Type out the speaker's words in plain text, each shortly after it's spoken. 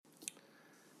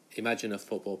Imagine a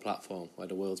football platform where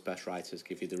the world's best writers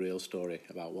give you the real story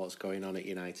about what's going on at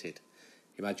United.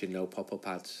 Imagine no pop-up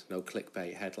ads, no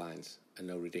clickbait headlines, and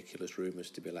no ridiculous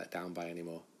rumours to be let down by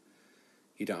anymore.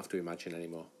 You don't have to imagine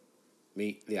anymore.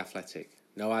 Meet The Athletic.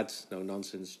 No ads, no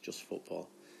nonsense, just football.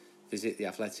 Visit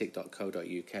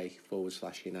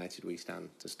theathletic.co.uk/United We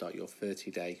Stand to start your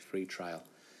 30-day free trial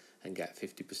and get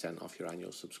 50% off your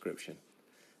annual subscription.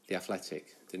 The Athletic,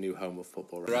 the new home of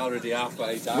football. We're already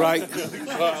halfway down. Right.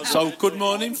 So, good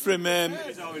morning from,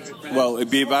 it'd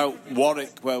be about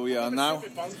Warwick where we are now.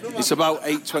 It's about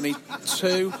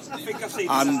 8:22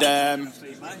 and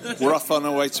we're off on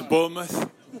our way to Bournemouth.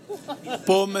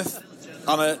 Bournemouth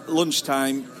on a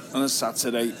lunchtime on a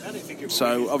Saturday.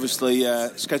 So, obviously,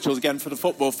 scheduled again for the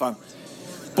football fan.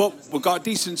 But we've got a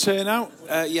decent turnout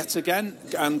yet again,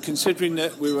 and considering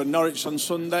that we were Norwich on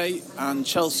Sunday and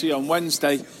Chelsea on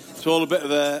Wednesday, it's all a bit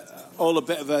of a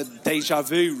déjà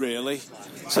vu really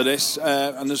to this,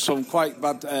 and there's some quite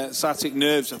bad sciatic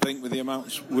nerves I think with the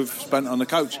amounts we've spent on the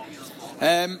coach.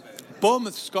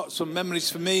 Bournemouth's got some memories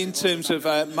for me in terms of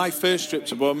my first trip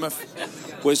to Bournemouth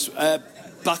was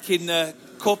back in the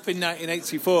Cup in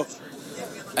 1984.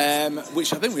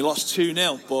 Which I think we lost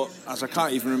 2-0, but as I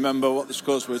can't even remember what the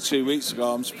scores were 2 weeks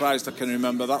ago, I'm surprised I can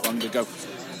remember that long ago.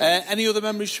 Any other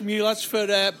memories from you lads for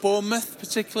Bournemouth,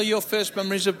 particularly your first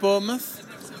memories of Bournemouth?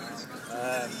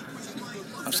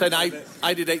 I'm saying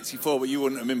I did 84, but you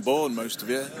wouldn't have been born, most of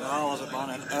you. No, I wasn't born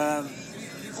then.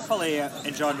 Probably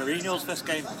enjoyed Mourinho's first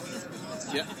game.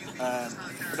 Yeah.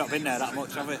 We've not been there that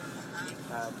much, have we?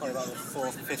 Probably about the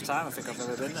 4th, 5th time I think I've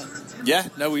ever been there. Yeah,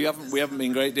 no, we haven't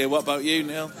been a great deal. What about you,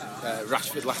 Neil?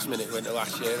 Rashford last minute winner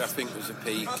last year, I think was a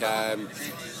peak.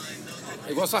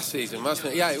 It was last season,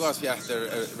 wasn't it? Yeah, it was. Yeah,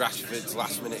 Rashford's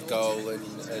last minute goal, and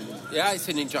yeah, it's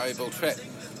an enjoyable trip.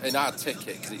 An hard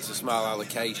ticket because it's a small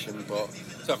allocation, but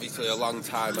it's obviously a long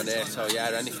time on here. So yeah,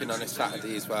 anything on a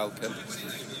Saturday is welcome.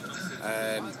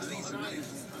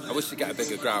 I wish to get a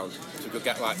bigger ground, so we could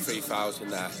get like 3,000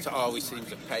 there. It always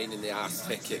seems a pain in the arse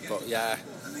ticket, but yeah.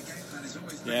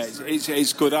 Yeah,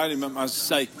 it's good. I remember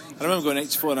going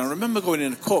 84, and I remember going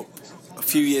in a cup a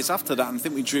few years after that, and I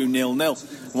think we drew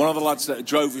 0-0. One of the lads that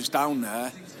drove us down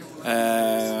there,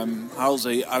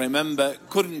 Halsey, I remember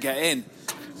couldn't get in,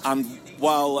 and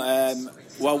while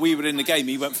we were in the game,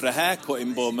 he went for a haircut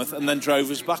in Bournemouth and then drove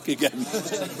us back again.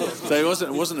 So it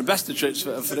wasn't the best of trips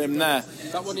for him there.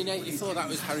 That one in 84, that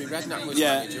was Harry Redknapp was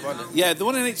manager, wasn't it? Yeah, the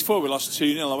one in 84 we lost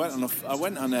 2-0. I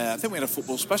went on I think we had a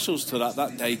football specials to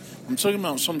that day. I'm talking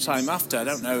about some time after, I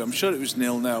don't know. I'm sure it was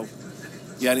 0-0.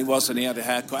 Yeah, and it was, and he had a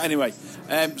haircut. Anyway,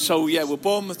 so yeah, we're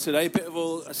Bournemouth today. A bit of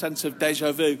a sense of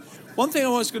déjà vu. One thing I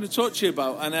was going to talk to you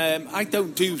about, and I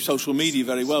don't do social media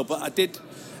very well, but I did...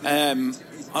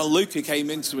 Luca came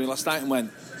into me last night and went,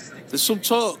 there's some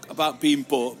talk about being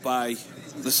bought by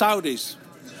the Saudis,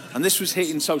 and this was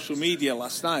hitting social media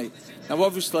last night. Now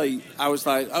obviously I was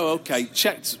like, oh okay,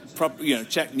 checked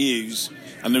news,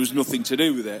 and there was nothing to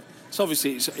do with it. So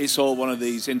obviously it's all one of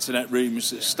these internet rumours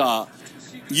that start.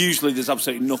 Usually there's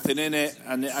absolutely nothing in it,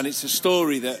 and it's a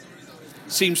story that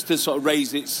seems to sort of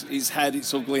raise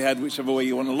its ugly head, whichever way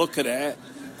you want to look at it,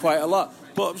 quite a lot.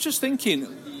 But I was just thinking,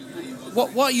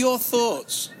 What are your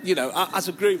thoughts? You know, as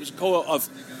a group, as a cohort of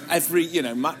every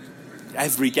gamers,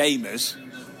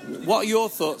 what are your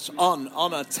thoughts on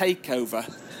a takeover?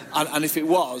 And if it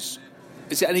was,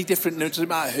 is it any different? Does it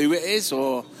matter who it is,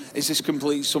 or is this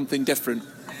completely something different?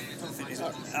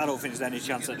 I don't think there's any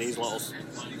chance that these little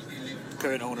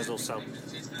current owners will sell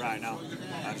right now.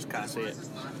 I just can't see it.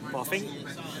 But I think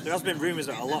there has been rumours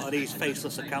that a lot of these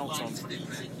faceless accounts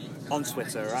on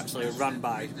Twitter are actually run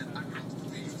by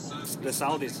the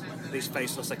Saudis. These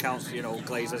faceless accounts,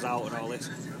 Glazers out and all this,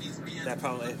 they're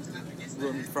probably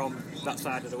run from that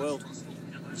side of the world.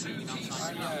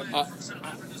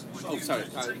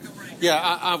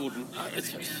 I wouldn't.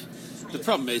 The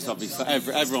problem is, obviously,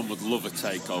 everyone would love a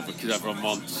takeover because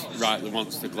everyone rightly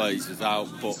wants the Glazers out,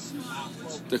 but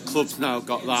the club's now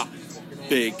got that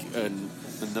big, and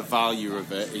the value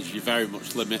of it is you're very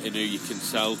much limiting who you can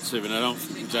sell to, and I don't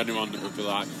think there's anyone that would be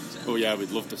like, oh yeah,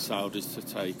 we'd love the Saudis to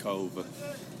take over.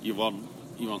 You want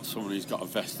someone who's got a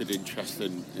vested interest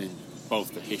in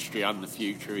both the history and the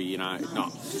future of United,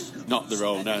 not their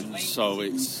own ends. So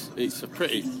it's a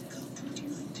pretty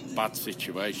bad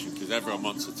situation because everyone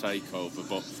wants a takeover,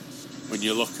 but when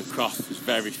you look across, there's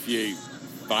very few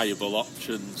viable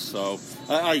options. So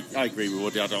I agree with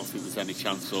Woody. I don't think there's any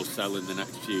chance they'll sell in the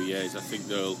next few years. I think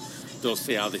they'll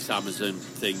see how this Amazon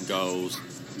thing goes.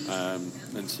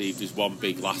 And see if there's one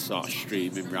big last sort of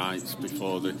streaming rights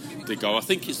before they go. I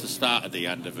think it's the start of the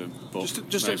end of them. But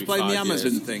just explain the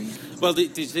Amazon thing. Well,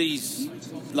 there's these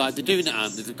like they're doing it,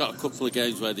 and they've got a couple of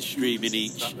games where they're streaming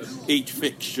each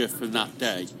fixture from that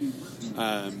day,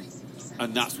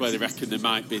 and that's where they reckon there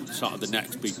might be sort of the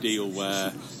next big deal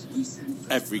where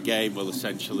every game will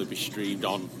essentially be streamed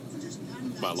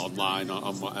online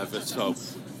on whatever. So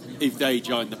if they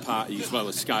join the party as well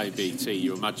as Sky and BT,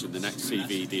 you imagine the next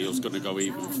TV deal's going to go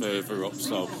even further up.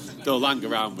 So they'll hang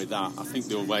around with that. I think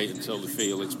they'll wait until they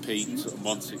feel it's peaked, and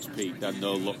once it's peaked, then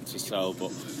they'll look to sell.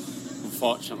 But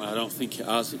unfortunately, I don't think it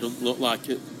has. It doesn't look like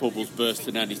it bubble's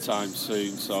bursting anytime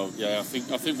soon. So yeah, I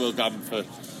think we'll go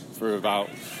for about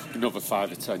another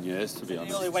 5 or 10 years, to be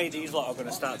honest. The only way these lot are going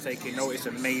to start taking notice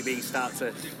and maybe start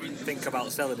to think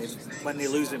about selling is when they're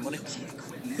losing money.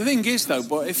 The thing is, though,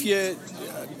 but if you,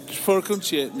 for a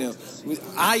country, Neil,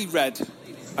 I read,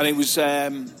 and it was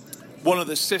one of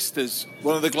the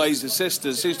Glazer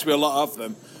sisters, seems to be a lot of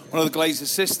them, one of the Glazer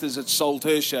sisters had sold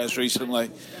her shares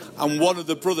recently, and one of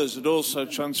the brothers had also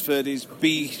transferred his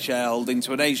B shareholding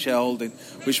to an A shareholding,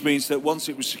 which means that once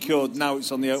it was secured, now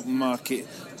it's on the open market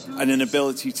and an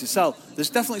ability to sell. There's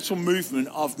definitely some movement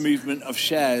of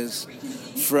shares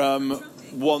from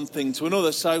one thing to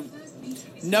another. So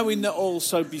knowing that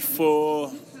also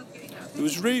before there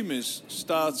was rumours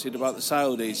started about the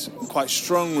Saudis, quite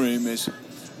strong rumours,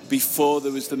 before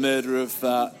there was the murder of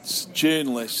that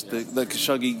journalist, the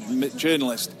Khashoggi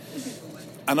journalist.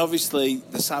 And obviously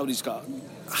the Saudis got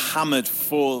hammered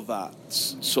for that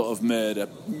sort of murder,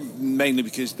 mainly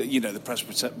because the press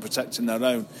protecting their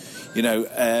own.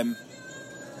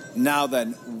 Now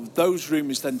then, those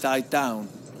rumours then died down,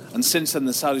 and since then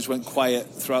the Saudis went quiet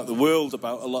throughout the world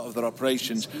about a lot of their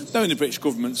operations. Knowing the British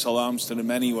government sold arms to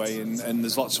them anyway, and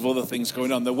there's lots of other things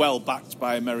going on. They're well backed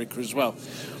by America as well.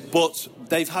 But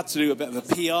they've had to do a bit of a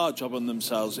PR job on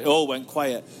themselves. It all went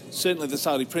quiet. Certainly the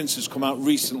Saudi prince has come out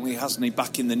recently, hasn't he,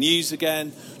 back in the news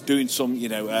again, doing some,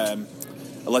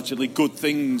 allegedly good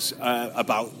things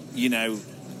about,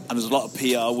 and there's a lot of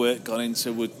PR work gone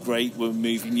into, we're great, we're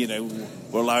moving,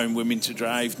 we're allowing women to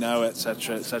drive now,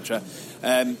 etc., etc.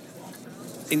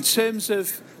 In terms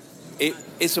of it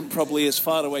isn't probably as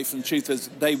far away from the truth as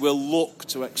they will look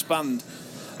to expand.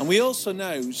 And we also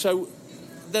know, so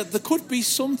there could be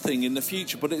something in the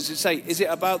future, but as I say, is it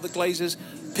about the Glazers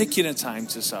picking a time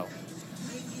to sell?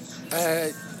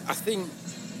 I think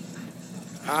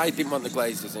I didn't want the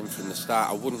Glazers in from the start.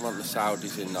 I wouldn't want the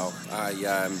Saudis in, though.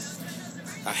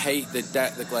 I hate the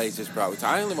debt the Glazers brought.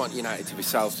 I only want United to be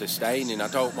self-sustaining. I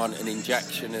don't want an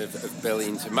injection of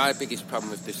billions. And my biggest problem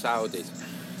with the Saudis,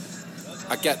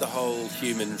 I get the whole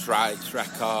human rights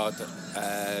record,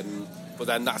 but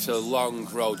then that's a long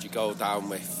road you go down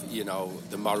with,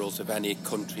 the morals of any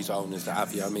country's owners that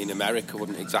have you. I mean, America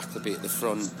wouldn't exactly be at the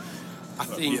front. I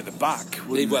think at the back.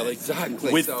 Well,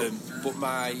 exactly. With them. But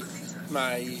my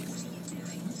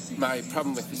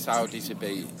problem with the Saudis would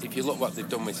be, if you look what they've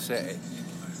done with City,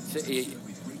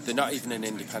 they're not even an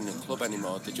independent club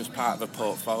anymore. They're just part of a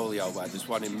portfolio where there's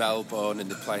one in Melbourne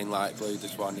and they're playing light blue.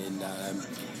 There's one in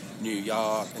New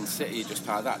York, and City are just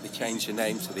part of that. They changed the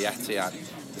name to the Etihad.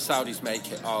 The Saudis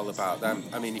make it all about them.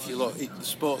 I mean, if you look,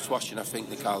 sports washing, I think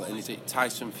they call it, and is it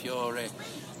Tyson Fury?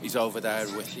 He's over there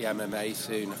with the MMA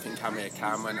soon. I think Amir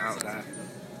Khan went out there.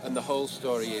 And the whole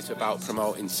story is about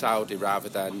promoting Saudi rather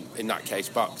than, in that case,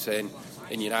 boxing.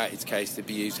 In United's case, they'd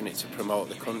be using it to promote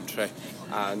the country.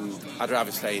 And I'd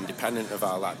rather stay independent of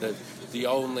all that. The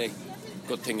only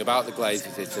good thing about the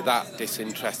Glazers is they're that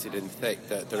disinterested and thick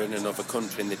that they're in another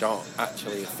country and they don't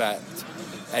actually affect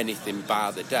anything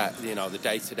bar the debt. The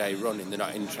day-to-day running, they're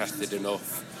not interested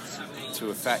enough to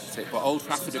affect it. But Old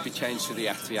Trafford would be changed to the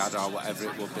Etihad or whatever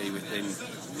it will be within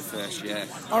the first year.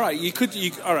 All right,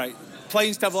 all right.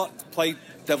 Play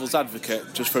devil's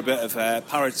advocate, just for a bit of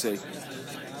parity.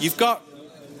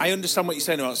 I understand what you're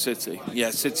saying about City. Yeah,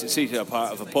 City are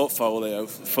part of a portfolio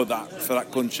for that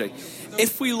country.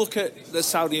 If we look at the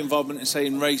Saudi involvement in, say,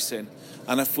 in racing,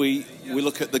 and if we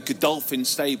look at the Godolphin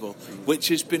stable, which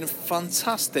has been a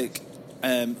fantastic,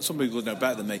 some people would know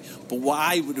better than me, but what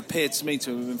I would appear to me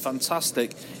to have been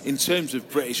fantastic in terms of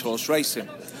British horse racing.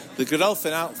 The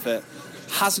Godolphin outfit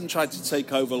hasn't tried to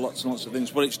take over lots and lots of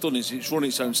things. What it's done is it's run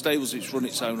its own stables, it's run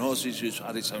its own horses, it's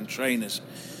had its own trainers.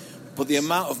 But the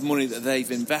amount of money that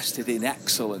they've invested in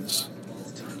excellence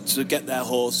to get their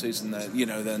horses and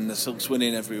then the silks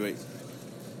winning every week.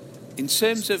 In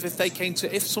terms of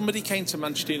if somebody came to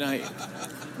Manchester United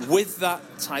with that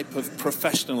type of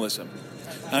professionalism,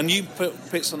 and you put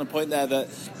Pitts on the point there that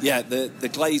the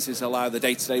Glazers allow the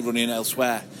day-to-day running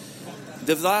elsewhere.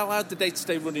 They've allowed the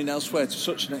day-to-day running elsewhere to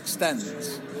such an extent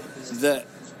that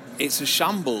it's a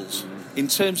shambles. In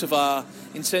terms of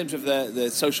the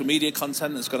social media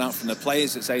content that's gone out from the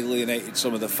players, that's alienated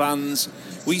some of the fans.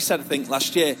 We said, I think,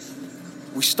 last year,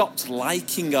 we stopped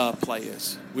liking our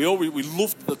players. We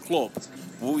loved the club,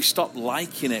 but we stopped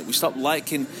liking it. We stopped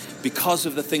liking because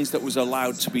of the things that was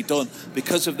allowed to be done,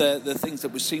 because of the things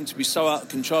that were seen to be so out of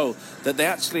control, that they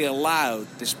actually allowed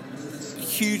this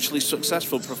hugely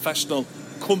successful professional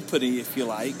company, if you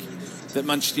like, that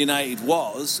Manchester United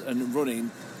was and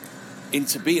running,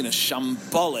 into being a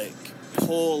shambolic,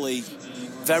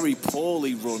 very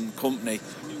poorly run company.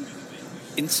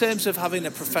 In terms of having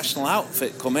a professional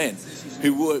outfit come in,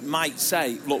 who might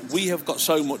say, look, we have got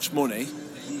so much money,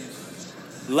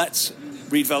 let's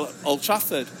redevelop Old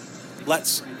Trafford.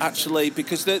 Let's actually,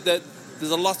 because there's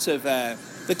a lot of...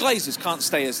 the Glazers can't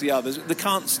stay as they are. They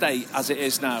can't stay as it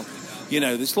is now. You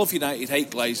know, this love United,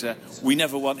 hate Glazer. We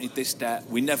never wanted this debt.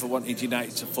 We never wanted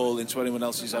United to fall into anyone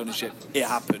else's ownership. It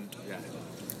happened. Yeah.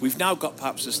 We've now got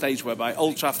perhaps a stage whereby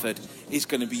Old Trafford is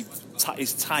going to be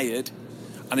is tired,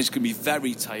 and it's going to be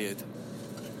very tired.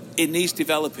 It needs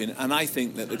developing, and I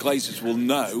think that the Glazers will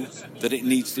know that it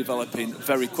needs developing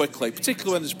very quickly,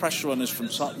 particularly when there's pressure on us from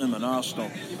Tottenham and Arsenal.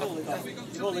 You've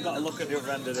only got to look at the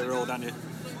other end of the road, haven't you?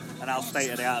 And how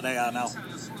state-of-the-art they are now,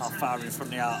 how far in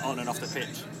front they are on and off the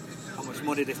pitch, how much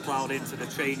money they've ploughed into the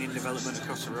training development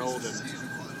across the road, and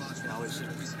you know,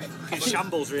 it's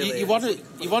shambles really. You want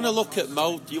to look at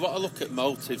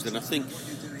motives, and I think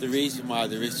the reason why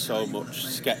there is so much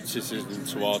scepticism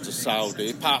towards a Saudi,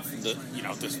 apart from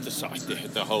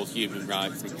the whole human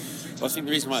rights thing, but I think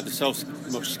the reason why there's so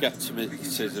much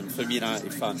scepticism from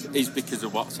United fans is because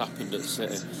of what's happened at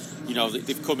City. You know,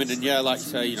 they've come in and, like you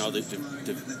say, you know,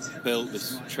 they've built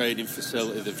this training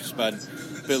facility, they've spent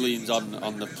billions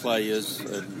on the players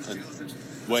and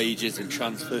wages and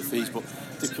transfer fees, but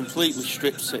they've completely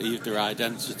stripped City of their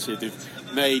identity.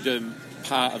 They've made them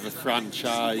part of a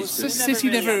franchise. Well, City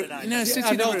never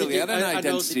really had an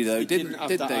identity, though, did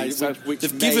they? So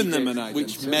they've given them an identity,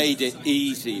 which made it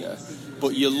easier.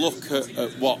 But you look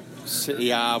at what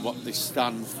City are, what they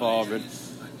stand for, and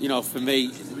you know, for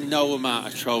me, no amount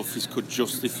of trophies could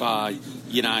justify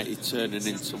United turning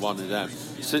into one of them.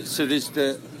 So there's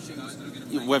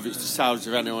whether it's the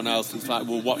Saudis or anyone else, it's like,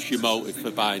 well, what's your motive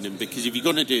for buying them? Because if you're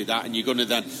going to do that and you're going to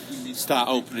then start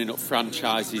opening up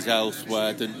franchises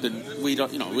elsewhere, then we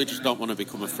just don't want to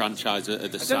become a franchise of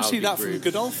the Saudi I don't see that group.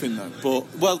 from Godolphin, though.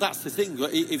 But, well, that's the thing.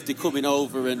 If they're coming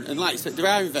over and like I said, they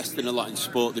are investing a lot in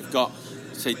sport. They've got,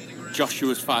 say,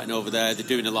 Joshua's fighting over there. They're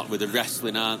doing a lot with the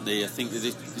wrestling, aren't they? I think, is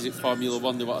it Formula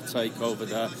One they want to take over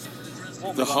there?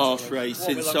 The horse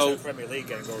racing, so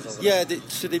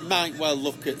so they might well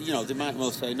look at, you know, they might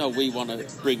well say, no, we want to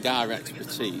bring our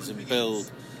expertise and build,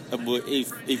 and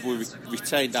if we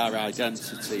retained our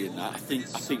identity in that, I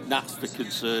think that's the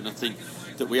concern. I think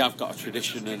that we have got a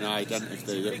tradition and an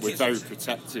identity that we're very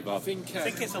protective of. I think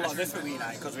it's a lot different with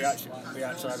United because we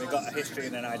actually got a history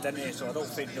and an identity, so I don't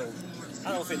think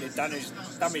they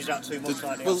damage that too much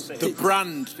like the City. The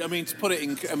brand, I mean, to put it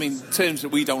in terms that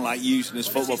we don't like using as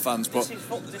football fans, but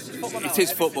it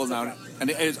is football now,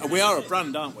 and we are a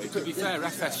brand, aren't we? To be fair,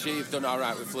 FSG have done all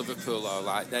right with Liverpool, though.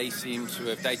 Like, they seem to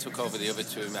have, they took over the other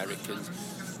two Americans.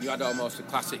 You had almost a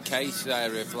classic case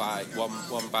there of like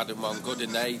one bad and one good,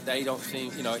 and they don't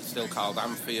seem, you know, it's still called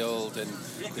Anfield, and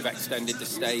they've extended the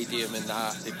stadium and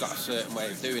that. They've got a certain way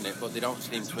of doing it, but they don't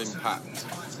seem to impact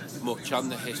much on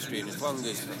the history. And as long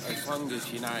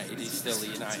as United is still the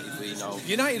United we know.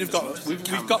 United have got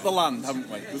we've got the land,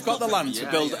 haven't we? We've got the land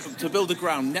to build a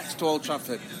ground next to Old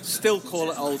Trafford, still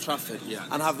call it Old Trafford,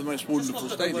 and have the most wonderful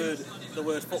stadium. The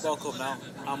word football club now,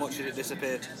 how much has it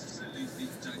disappeared?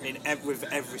 With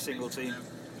every single team.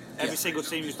 Every single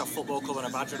team used to have football club and a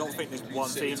badge. I don't think there's one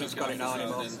team that's got it now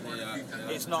anymore.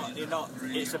 It's not.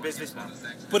 It's a business now.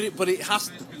 But it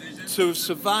has to have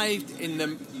survived in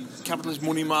the capitalist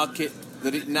money market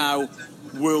that it now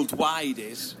worldwide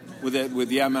is, with the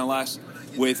MLS,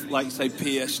 with, like say,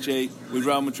 PSG, with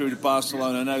Real Madrid,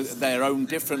 Barcelona. I know that they're owned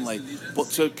differently,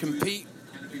 but to compete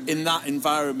in that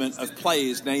environment of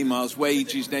players, Neymar's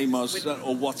wages, Neymar's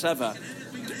or whatever,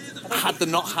 had there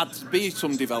not had to be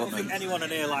some development. I don't think anyone in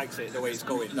here likes it the way it's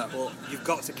going, but you've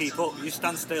got to keep up. You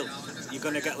stand still, you're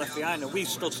going to get left behind, and we've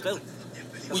stood still.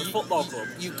 As a football club,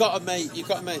 you've got to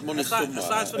make money somewhere.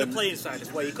 Aside from the playing side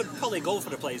as well, you could probably go for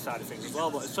the playing side of things as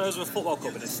well. But as far as a football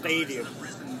club in a stadium,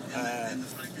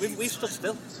 we've stood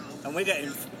still, and we're getting.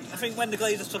 I think when the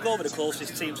Glazers took over, the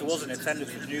closest team to us in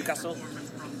attendance was Newcastle.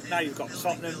 Now you've got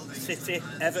Tottenham, City,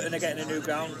 Everton are getting a new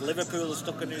ground, Liverpool have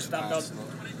stuck a new stand on.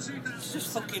 It's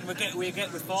just fucking, we're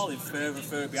falling further and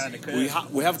further behind the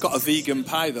curve. We have got a vegan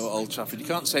pie though at Old Trafford. You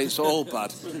can't say it's all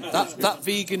bad. That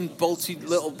vegan bolty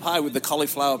little pie with the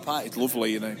cauliflower pie, it's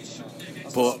lovely, you know.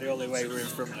 But the only way we're in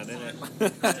front of it, isn't it?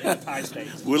 In the pie state.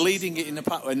 We're leading it in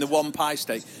the one pie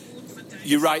state.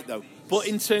 You're right though. But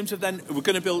in terms of then, we're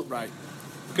going to build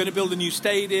a new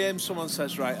stadium. Someone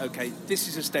says, right, okay, this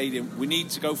is a stadium. We need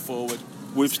to go forward.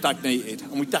 We've stagnated,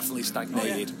 and we definitely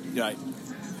stagnated. Oh, yeah. Right.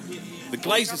 The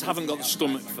Glazers haven't got the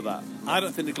stomach for that. I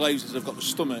don't think the Glazers have got the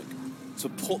stomach to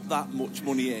put that much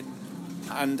money in.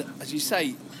 And as you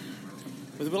say,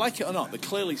 whether we like it or not, they're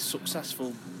clearly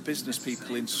successful business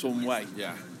people in some way.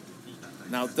 Yeah.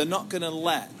 Now, they're not going to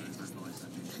let,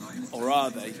 or are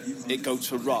they, it go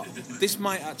to rot. This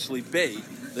might actually be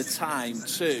the time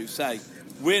to say,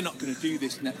 we're not going to do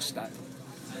this next step.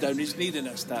 Don't just need a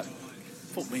next step.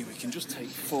 Fuck me, we can just take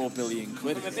 4 billion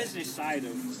quid. From the business side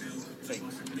of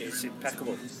things, it's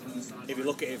impeccable. If you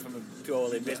look at it from a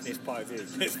purely business point of view,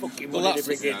 it's fucking money to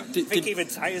bring in. I think even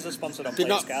tyres are sponsored on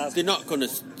players' cars. They're not going to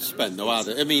spend, though, are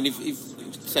they? I mean, if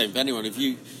same for anyone, if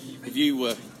you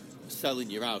were selling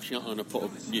your house, you're not going to put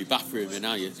a new bathroom in,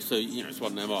 are you? So, you know, it's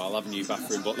one of them, I'll have a new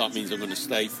bathroom, but that means I'm going to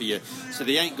stay for you. So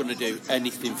they ain't going to do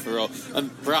anything for us. And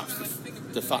perhaps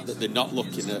the fact that they're not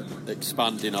looking at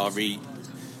expanding or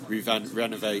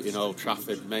renovating Old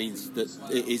Trafford means that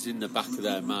it is in the back of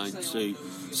their mind to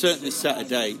certainly set a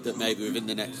date that maybe within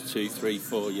the next 2, 3,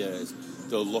 4 years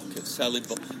they'll look at selling.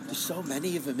 But there's so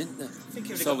many of them, isn't there?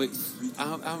 So it's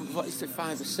what is it,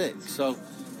 5 or 6? So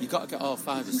you've got to get all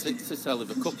 5 or 6 to sell if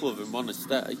a couple of them want to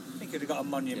stay. I think you'd have got a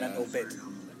monumental bid.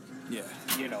 Yeah.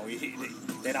 You know,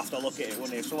 they'd have to look at it,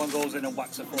 wouldn't they? If someone goes in and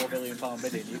whacks a £4 billion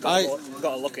bidding, you've got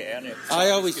to look at it, haven't you? I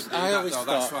always thought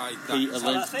Peter Lim.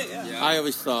 That's it, yeah. I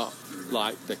always thought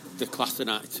like the class and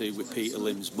attitude with Peter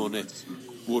Lim's money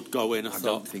would go in. I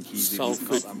don't think he's Salford,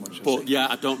 got that much. But yeah,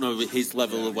 I don't know his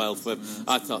level of wealth.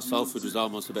 I thought Salford was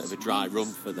almost a bit of a dry run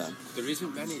for them. There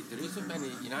isn't many.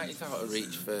 United's out of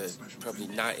reach for probably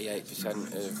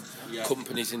 98% of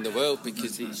companies in the world,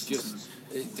 because it's just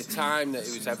the time that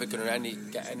it was ever going to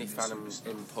get any fan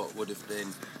input would have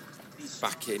been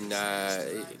back in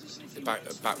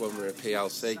back when we were a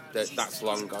PLC. That's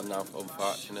long gone now,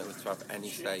 unfortunately, to have any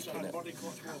stake in it.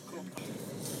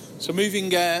 So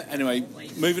moving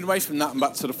away from that and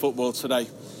back to the football today,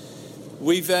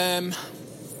 we've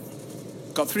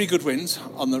got 3 good wins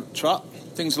on the trot.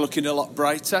 Things are looking a lot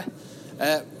brighter.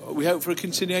 We hope for a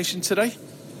continuation today.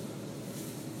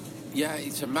 Yeah,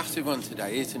 it's a massive one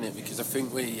today, isn't it? Because I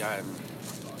think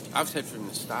I've said from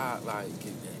the start, like,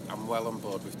 I'm well on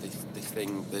board with this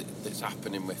thing that's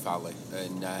happening with Ali,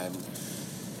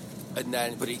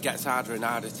 but it gets harder and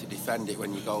harder to defend it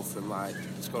when you go from like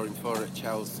scoring 4 at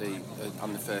Chelsea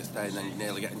on the first day, and then you're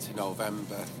nearly getting to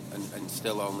November and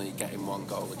still only getting 1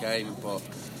 goal a game. But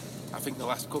I think the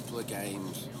last couple of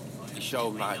games he's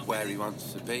shown like where he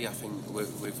wants to be. I think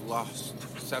we've lost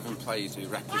 7 players who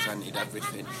represented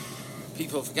everything.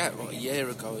 People forget what a year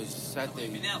ago he said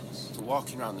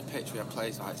walking around the pitch we had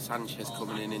players like Sanchez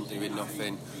coming in and doing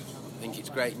nothing. I think it's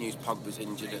great news Pogba's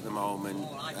injured at the moment,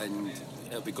 and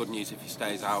it'll be good news if he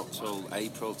stays out till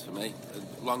April, to me,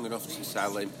 long enough to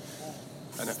sell him.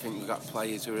 And I think we've got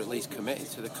players who are at least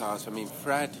committed to the cause. I mean,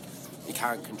 Fred, he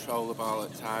can't control the ball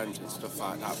at times and stuff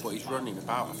like that, but he's running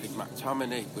about. I think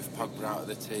McTominay, with Pogba out of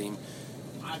the team,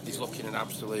 he's looking an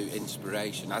absolute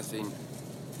inspiration, as in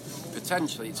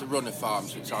potentially it's a run of form,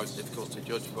 so it's always difficult to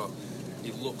judge, but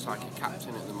he looks like a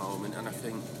captain at the moment, and I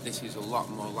think this is a lot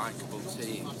more likeable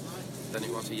team than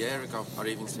it was a year ago or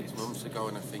even 6 months ago.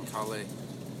 And I think Ollie,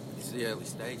 it's the early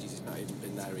stages, he's not even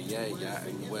been there a year yet,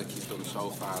 and the work he's done so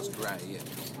far is great.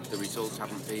 The results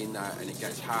haven't been there, and it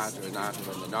gets harder and harder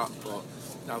when they're not, but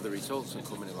now the results are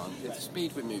coming along. At the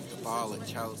speed we moved the ball at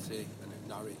Chelsea and at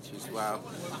Norwich as well,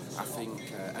 I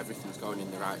think everything's going in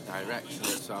the right direction.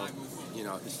 So, you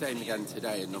know, the same again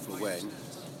today, another win.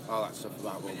 All that stuff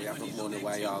about, well, we haven't won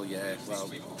away all year. Well,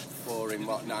 4 in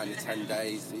 9 or 10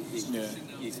 days.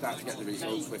 You start to get the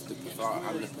results with the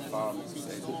performance.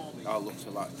 It all looks a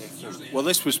lot different. Well,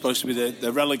 this was supposed to be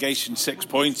the relegation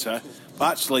 6-pointer,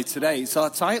 but actually today it's our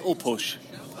title push.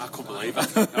 I couldn't believe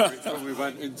it. We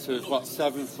went into,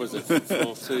 7th, was it, from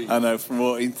 14? I know, from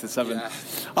 14 to 7. Yeah.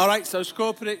 All right, so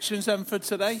score predictions then for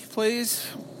today, please.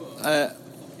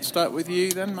 start with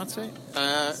you then, Matty.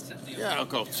 Yeah, I'll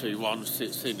go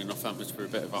 2-1. Seen enough happens for a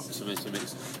bit of optimism.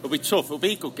 It'll be tough. It'll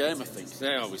be a good game, I think.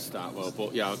 They always start well,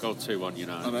 but yeah, I'll go 2-1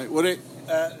 United. All right, would it?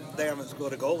 They haven't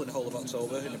scored a goal in the whole of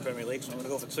October in the Premier League, so I'm going to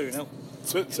go for 2-0.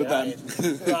 To them.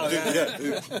 Well,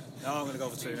 yeah. No, I'm going to go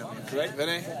for 2-0. Yeah. Great,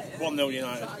 Vinny. 1-0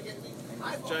 United.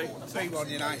 Jay? 3-1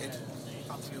 United.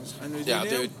 Yeah, I'll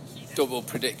do a double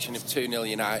prediction of 2-0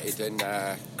 United and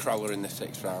Crowler in the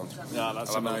 6th round. Yeah,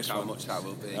 that's a nice how one. much that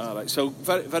will be. All right, so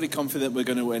very, very confident we're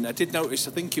going to win. I did notice,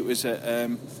 I think it was at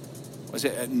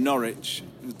Norwich,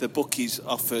 the bookies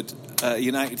offered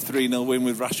United 3-0 win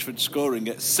with Rashford scoring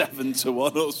at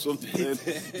 7-1 or something.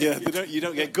 Yeah, you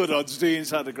don't get good odds, do you,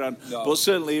 inside the ground? No. But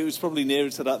certainly it was probably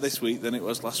nearer to that this week than it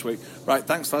was last week. Right,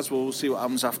 thanks lads, we'll see what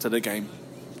happens after the game.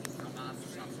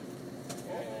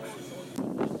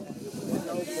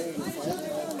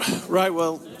 Right,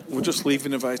 well, we're just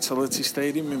leaving the Vitality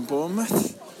Stadium in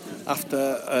Bournemouth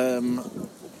after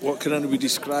what can only be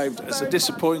described as a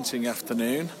disappointing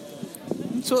afternoon.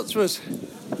 Talk to us.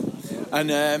 And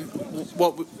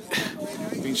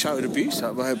being shouted abuse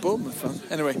at by a Bournemouth fan.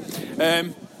 Anyway,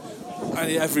 I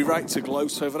have every right to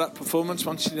gloat over that performance.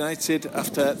 Manchester United,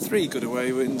 after 3 good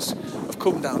away wins, have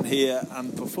come down here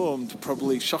and performed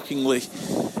probably shockingly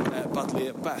badly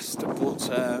at best, but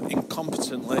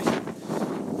incompetently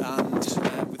and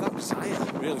without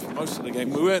desire, really, for most of the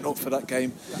game. We weren't up for that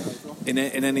game in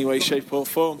any way, shape or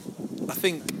form. I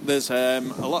think there's a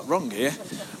lot wrong here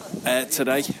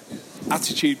today.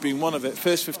 Attitude being one of it.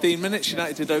 First 15 minutes,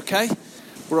 United did okay.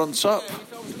 We're on top,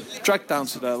 dragged down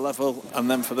to their level, and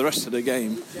then for the rest of the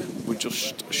game, we're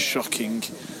just shocking.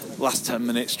 Last 10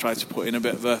 minutes, tried to put in a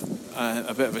bit of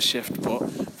a shift, but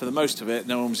for the most of it,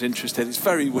 no one was interested. It's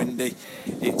very windy.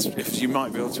 It's, if you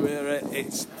might be able to hear it,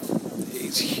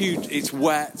 it's huge. It's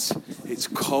wet. It's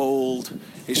cold.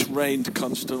 It's rained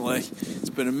constantly. It's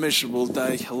been a miserable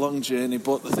day, a long journey.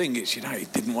 But the thing is,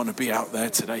 United didn't want to be out there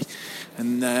today,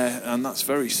 and that's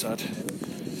very sad.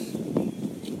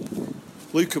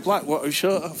 Luca Black, what are we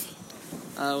short of?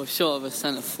 We're short of a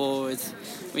centre forward.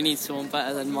 We need someone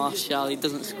better than Martial. He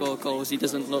doesn't score goals. He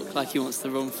doesn't look like he wants to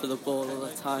run for the ball all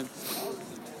the time.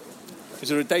 Is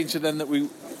there a danger then that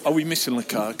are we missing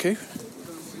Lukaku?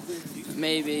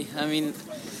 Maybe. I mean,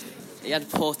 he had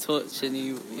poor touch and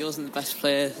he wasn't the best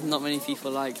player. Not many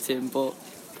people liked him, but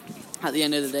at the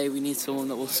end of the day, we need someone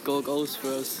that will score goals for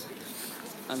us.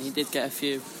 And he did get a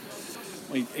few.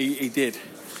 He did.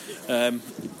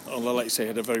 Although, like you say, he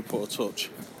had a very poor touch.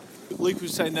 Luke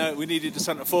was saying that we needed a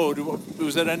centre forward.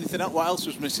 Was there anything else? What else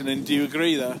was missing? And do you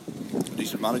agree there?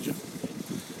 Decent manager.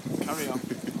 Carry on.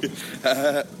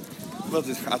 Well,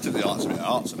 I think the art's a bit of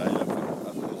art today.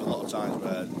 There's a lot of times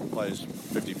where players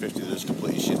 50-50, they're just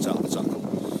completely shit out of the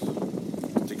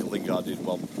tackle. I think Lingard did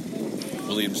one.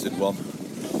 Williams did one.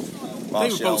 They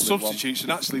were both substitutes,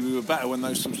 and actually we were better when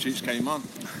those substitutes came on.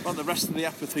 Not the rest of the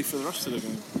apathy for the rest of the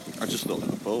game. I just thought they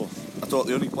were poor. I thought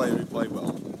the only player who played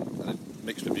well, and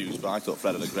mixed reviews, but I thought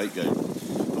Fred had a great game.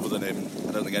 Other than him,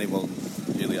 I don't think anyone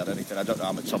really had anything. I don't know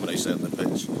how McTominay said on the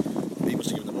pitch. He must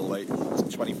have given the ball away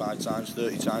 25 times,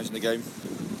 30 times in the game.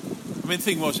 I mean, the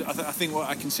thing was, I think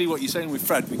I can see what you're saying with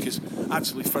Fred, because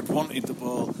actually Fred wanted the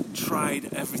ball,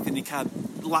 tried everything he can.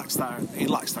 He lacks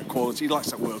that quality. He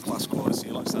lacks that world-class quality.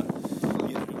 He lacks that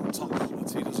top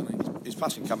quality, doesn't he? His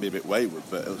passing can be a bit wayward,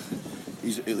 but at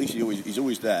least he's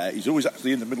always there. He's always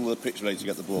actually in the middle of the pitch ready to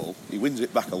get the ball. He wins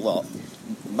it back a lot,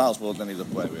 miles more than any other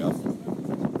player we have.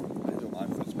 I don't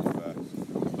mind Fred, to be fair,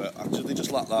 but they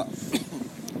just lack that.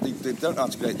 They don't know how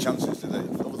to create chances, do they?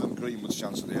 Other than Greenwood's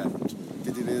chance at the end,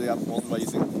 did he really have one where you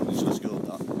think he should have scored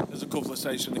that? There's a couple of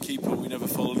saves from the keeper we never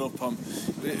followed up on.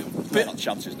 They're not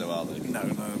chances, though, are they? No,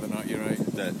 they're not. You're right.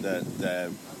 They're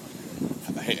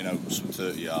hitting out some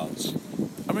 30 yards.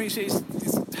 I mean,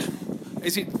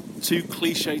 is it too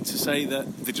cliche to say that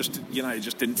United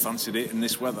just didn't fancy it in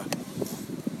this weather?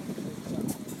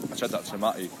 I said that to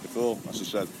Matty before. As I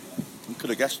said, you could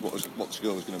have guessed what the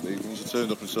score was going to be when you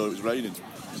turned up and saw it was raining.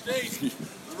 Steve,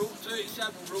 Rule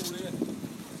 37 rule here.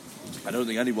 I don't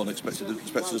think anyone expected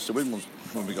us to win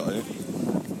when we got here.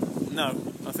 No,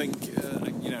 I think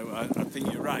I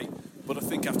think you're right. But I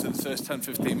think after the first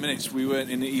 10-15 minutes, we weren't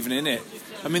even in it.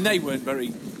 I mean,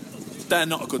 they're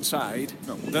not a good side.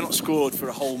 No. They're not scored for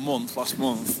a whole month last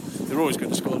month. They're always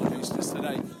going to score against us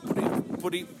today.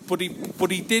 But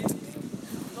he did.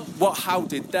 What Howe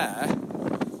did there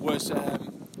was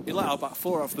he let our back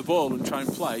four off the ball and try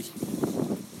and play,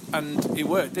 and it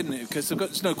worked, didn't it? Because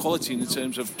there's no quality in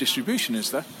terms of distribution, is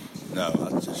there? No, I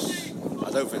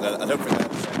don't think they're the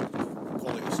same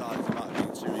quality side as they might have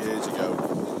been 2 years ago.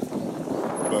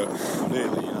 But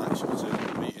really, United should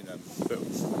have beaten them. But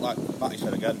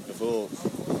again before.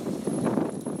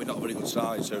 We're not a very good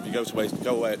side, so if you go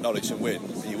away at Norwich and win,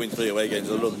 and you win 3 away games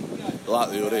in a run, the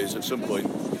likelihood is at some point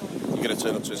you're going to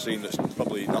turn up to a scene that's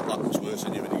probably not that much worse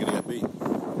than you, and you're going to get beat.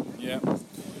 Yeah.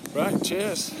 Right.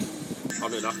 Cheers.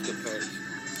 On and after pitch.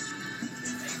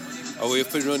 Are we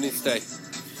up and running, Steve?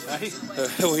 Hey?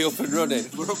 Are we up and running?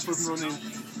 We're up and running.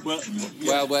 Well,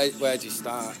 where'd you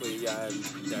start? We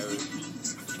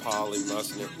Parling,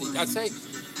 wasn't it? I'd say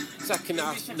second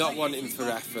half, not wanting for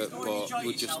effort, but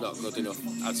we're just not good enough.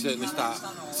 I'd certainly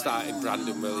starting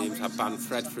Brandon Williams. I banned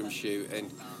Fred from shooting,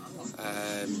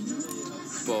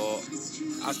 but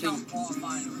I think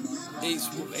it's.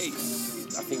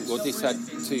 I think Woody said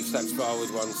 2 steps forward,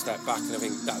 1 step back, and I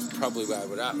think that's probably where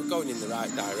we're at. We're going in the right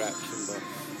direction, but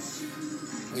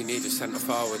we need a centre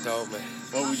forward, don't we?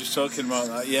 Well, we were just talking about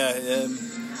that. Yeah,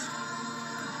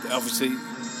 obviously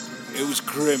it was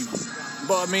grim,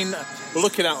 but I mean, we're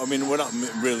looking out. I mean, we're not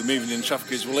really moving in traffic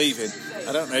because we're leaving.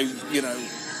 I don't know.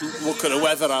 Look at the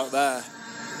weather out there.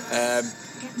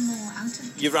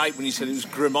 You're right when you said it was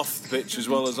grim off the pitch as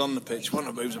well as on the pitch.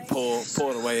 It was a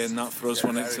poor away in that for us,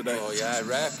 wasn't it, today? Poor, yeah,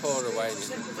 rare poor away.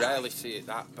 You rarely see it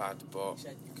that bad, but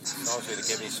obviously they're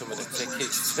giving some of the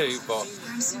tickets too. But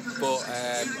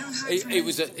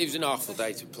it was an awful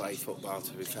day to play football.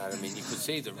 To be fair, I mean, you could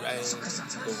see the rain,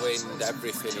 the wind,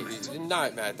 everything. It was a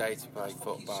nightmare day to play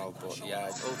football. But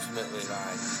yeah, ultimately,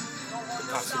 the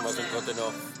passing wasn't good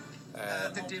enough.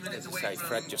 As I say,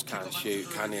 Fred just can't shoot,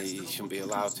 can he? He shouldn't be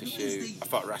allowed to shoot. I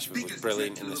thought Rashford was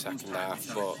brilliant in the second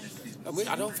half, but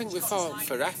I don't think we fought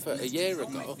for effort a year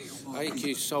ago. I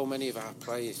accused so many of our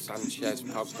players, Sanchez,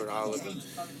 Pogba, all of them,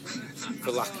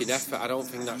 for lacking effort. I don't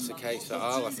think that's the case at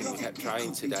all. I think we kept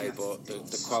trying today, but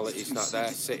the quality's not there.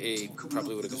 City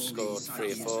probably would have scored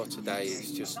 3 or 4 today.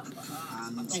 It's just...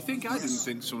 Do you think? I didn't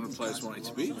think some of the players wanted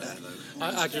to be there, though.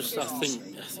 I think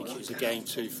it was a game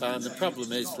too far. And the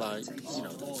problem is,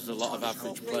 there's a lot of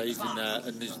average players in there,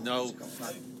 and there's no...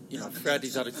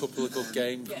 Freddie's had a couple of good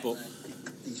games, but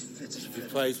if he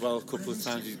plays well a couple of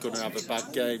times, he's going to have a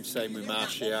bad game. Same with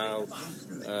Martial.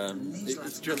 The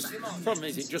problem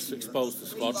is, it just exposed the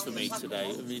squad for me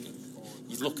today. I mean,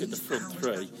 you look at the front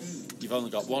three, you've only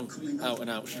got one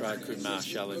out-and-out striker in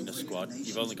Martial in the squad.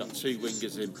 You've only got 2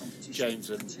 wingers in James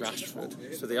and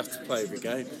Rashford, so they have to play every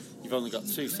game. You've only got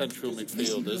 2 central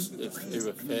midfielders who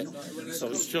are fit. So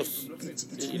it's just,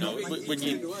 when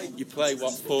you play,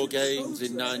 4 games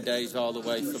in 9 days all the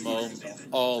way from home,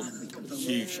 all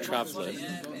huge travelling,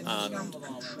 and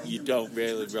you don't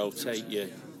really rotate your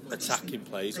attacking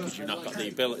plays because you've not got the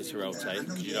ability to rotate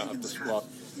because you don't have the squad.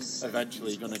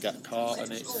 Eventually you're going to get caught,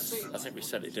 and I think we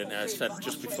said it, didn't we? I said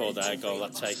just before their goal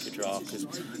I'd take a draw because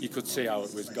you could see how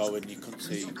it was going, you couldn't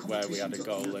see where we had a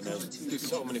goal. And there's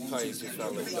so many players as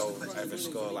well that don't ever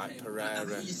score, like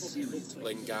Pereira,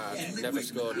 Lingard, never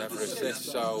scored, never assist.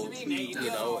 So,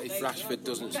 if Rashford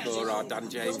doesn't score or Dan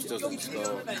James doesn't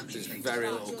score, there's very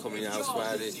little coming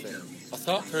elsewhere, is there? I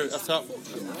thought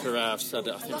Pereira said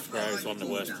it. I think Pereira's one of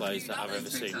the worst players that I've ever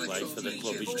seen play for the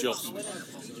club. He's just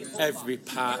every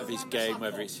part of his game,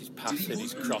 whether it's his passing,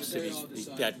 his crossing, his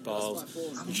dead balls,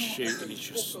 his shooting, he's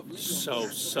just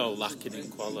so lacking in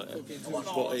quality.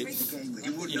 But it's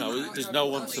there's no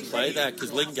one to play there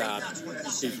because Lingard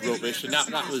is rubbish, and that's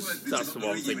the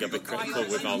one thing I'd be critical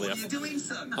with Ollie.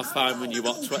 I find when you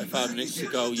watch 25 minutes to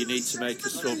go, you need to make a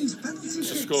sub to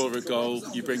score a goal.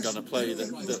 You bring on a player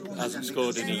that hasn't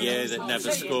scored in a year, that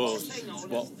never scores.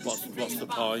 What's the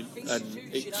point? And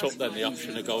it took then the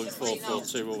option of going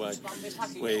 4-4-2 away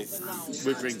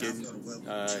with bringing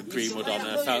Greenwood on.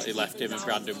 I felt he left him and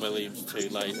Brandon Williams too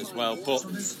late as well. But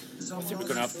I think we're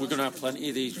going to have plenty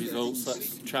of these results.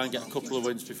 Let's try and get a couple of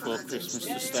wins before Christmas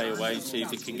to stay away and see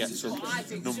if we can get some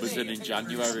numbers in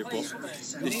January. But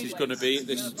this is going to be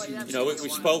this. We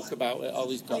spoke about it.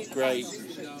 Ollie's got great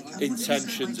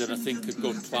intentions and I think a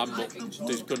good plan, but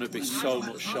there's going to be so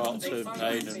much short-term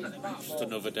pain, and just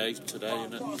another day today,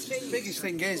 isn't it? The biggest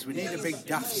thing is we need a big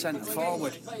daft centre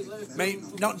forward.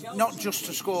 Not just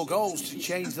to score goals, to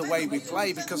change the way we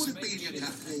play, because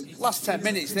last 10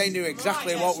 minutes they knew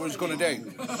exactly what we was going to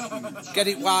do. Get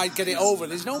it wide, get it over.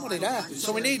 There's nobody there,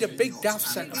 so we need a big daft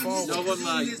centre forward.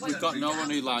 We've got no one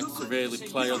who likes to really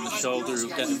play on the shoulder, who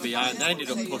get behind. They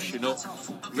ended up pushing up,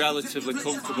 relatively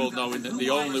comfortable, knowing that the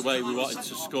only way we wanted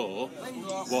to score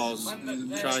was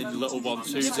trying little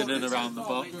 1-2s in and around the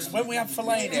box. When we had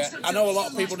Fellaini, I know a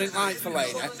lot of people didn't like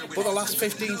Fellaini, but the last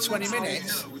 15-20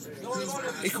 minutes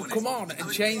he could come on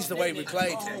and change the way we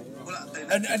played.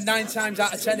 And 9 times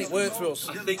out of 10 it worked for us.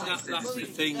 I think that's the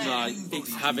thing, like,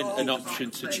 it's having an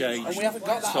option to change. And we haven't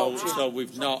got that option. So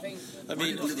we've not. I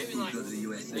mean, we've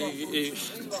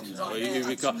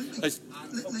got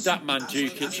that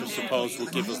Mandzukic, I suppose, will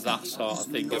give us that sort of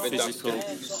thing, a physical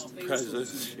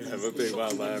presence. Yeah, we're doing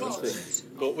well there, isn't it?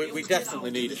 But we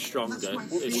definitely need a strong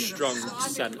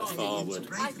centre forward.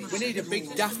 We need a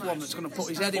big daft one that's going to put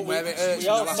his head in where it hurts. We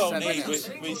also need.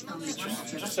 We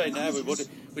just saying there,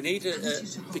 we need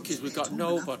because we've got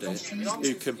nobody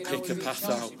who can pick a pass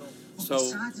out. So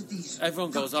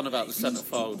everyone goes on about the centre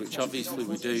forward, which obviously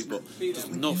we do, but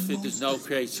there's no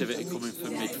creativity coming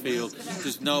from midfield.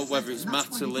 There's no, whether it's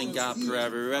Mata, Lingard, Pereira,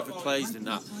 whoever plays in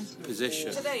that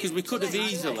position. Because we could have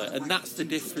easily, and that's the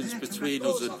difference between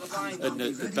us and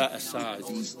the better side,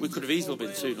 we could have easily been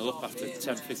 2-0 up after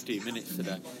 10-15 minutes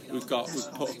today. We've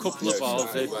put a couple of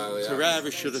balls in.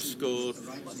 Pereira should have scored,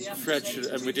 Fred should,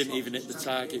 and we didn't even hit the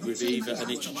target with either.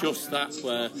 And it's just that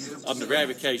where, on the rare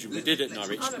occasion we did at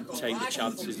Norwich, take the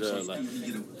chances early.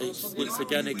 It's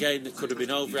again a game that could have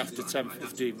been over after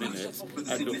 10-15 minutes,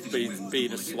 end up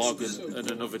being a slog and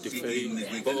another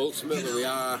defeat. But ultimately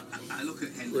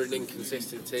we're an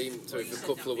inconsistent team, so if a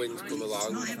couple of wins come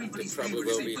along, there probably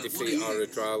will be a defeat or a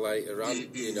draw later on.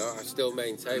 You know, I still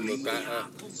maintain we're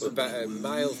better,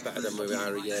 miles better than we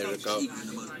were a year ago.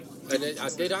 And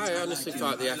I honestly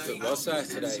thought the effort was there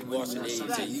today. It wasn't easy.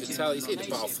 You could tell, you see the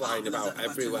ball flying about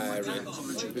everywhere and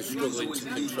we're struggling to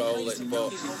control it.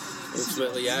 But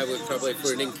ultimately, if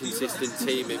we're an inconsistent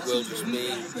team, it will just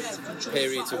mean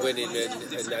periods of winning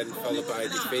and then followed by a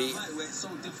defeat.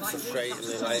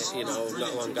 Frustratingly late,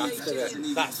 not long after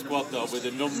it. That squad, though, with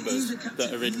the numbers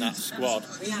that are in that squad,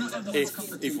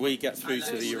 if we get through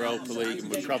to the Europa League and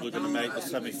we're probably going to make the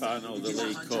semi-final of the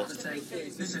League Cup,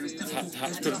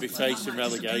 that's going to be facing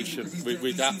relegation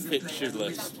with that fixture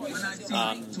list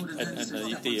and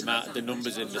the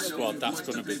numbers in the squad. That's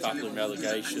going to be battling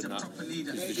relegation. You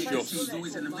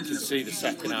can see the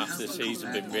second half of the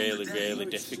season been really, really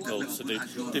difficult. So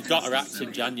they've got to act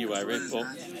in January, but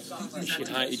it's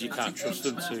United, you can't trust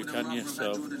them to, can you?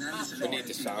 So we need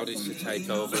the Saudis to take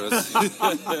over us.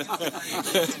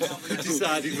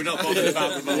 Decided we're not bothered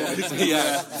about them all.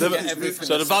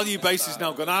 So the value base has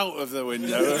now gone out of the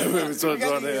window.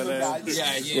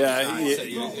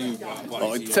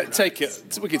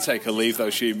 We can take a leave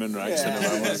those human rights in a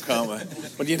moment, can't we?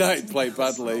 When United play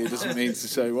badly, it doesn't mean to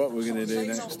say what we're going to do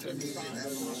next.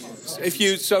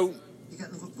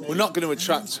 We're not going to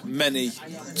attract many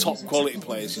top quality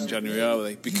players in January, are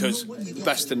we? Because the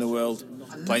best in the world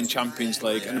playing Champions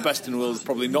League, and the best in the world is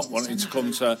probably not wanting to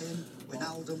come to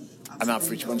an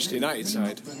average Manchester United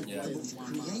side.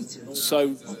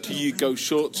 So do you go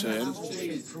short term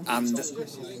and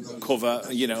cover,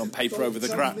 and paper over the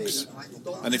cracks?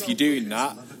 And if you're doing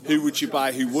that, who would you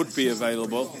buy who would be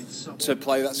available to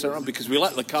play that centre? Because we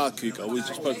let Lukaku go. We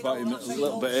just spoke about him a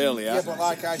little bit earlier. Yeah, but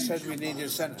like I said, we needed a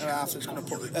centre half that's going to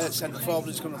put centre forward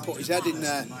that's going to put his head in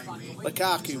there.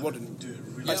 Lukaku wouldn't.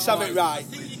 Let's have it right.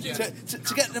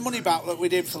 To get the money back that we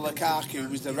did for Lukaku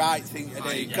was the right thing to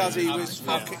do, because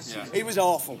he was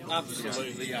awful.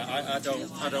 Absolutely, yeah. I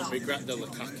don't regret the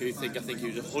Lukaku thing. I think he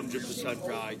was 100%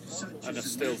 right, and I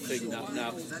still think that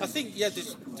now. I think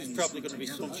there's probably going to be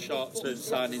some short-term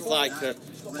signings, like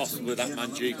possibly that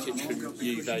Mandzukic from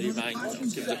Juve, who might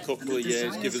give us a couple of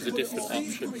years, give us a different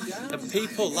option. And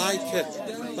people like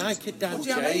a Dan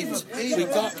James, we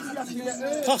got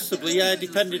possibly,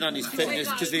 depending on his fitness,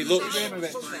 because he looks.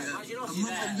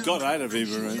 God, I'd have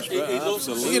even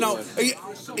absolutely.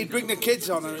 He'd bring the kids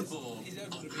on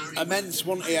immense,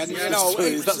 wouldn't he? And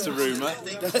that's a rumour.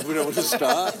 We don't want to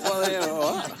start.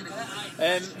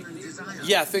 I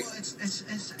think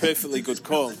perfectly good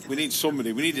call. We need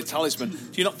somebody. We need a talisman.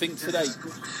 Do you not think today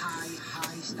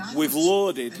we've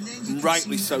lauded,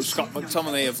 rightly so, Scott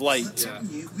McTominay of late?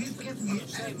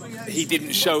 He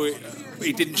didn't show it.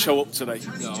 He didn't show up today.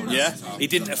 He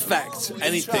didn't affect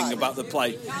anything about the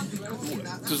play.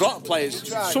 There's a lot of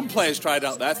players. Some players tried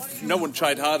out there. No one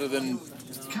tried harder than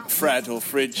Fred or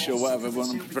Fridge or whatever you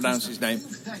want to pronounce his name.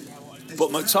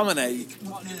 But McTominay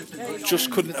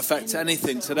just couldn't affect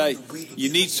anything today.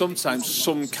 You need sometimes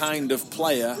some kind of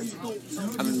player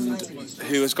and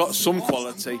who has got some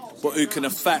quality, but who can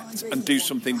affect and do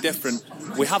something different.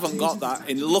 We haven't got that.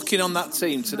 In looking on that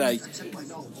team today,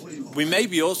 we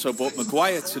maybe also bought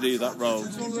Maguire to do that role.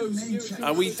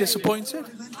 Are we disappointed?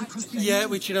 Yeah,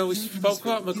 we spoke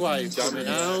about Maguire coming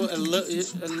out a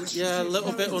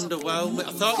little bit underwhelmed.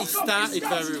 I thought he started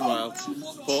very well,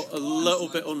 but a little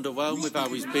bit underwhelmed with how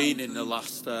he's been in the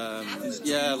last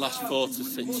 4 to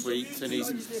 6 weeks, and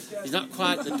he's not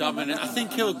quite the dominant. I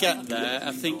think he'll get there.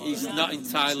 I think he's not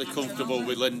entirely comfortable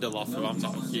with Lindelof, who I'm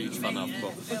not a huge fan of,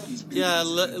 but yeah,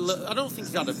 I don't think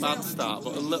he's had a bad start,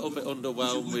 but a little bit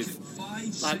underwhelmed with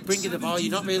like bringing the ball.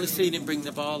 You're not really seeing him bring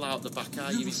the ball out the back,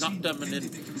 are you? He's not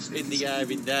dominant in the air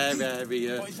in their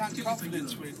area. But is that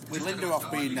confidence with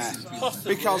Lindelof being there?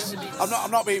 Possibly. Because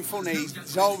I'm not being funny.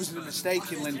 There's always a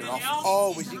mistake in Lindelof.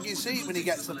 Always, you can see it when he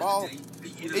gets the ball.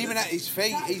 Even at his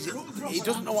feet, he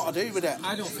doesn't know what to do with it.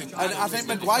 I don't think. I think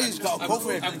Maguire's got to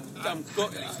cover him.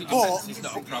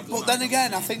 But then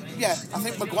again, I think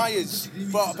Maguire's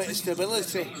brought a bit of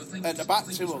stability at the back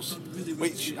to us,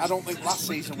 which I don't think last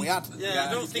season we had. Yeah,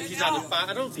 I don't think he's had a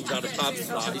bad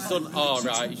start. He's done all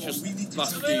right. It's just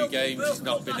last few games he's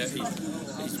not been at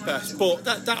his best. But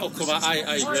that'll come out.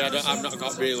 I agree. I've not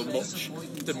got really much.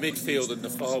 The midfield and the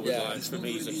forward lines for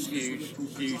me is a huge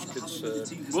concern.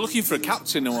 We're looking for a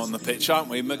captain on the pitch, aren't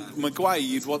we? Maguire,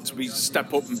 you'd want to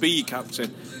step up and be your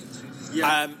captain.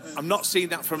 Yeah. I'm not seeing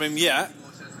that from him yet,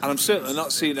 and I'm certainly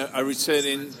not seeing a return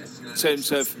in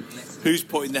terms of who's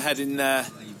putting the head in there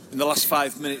in the last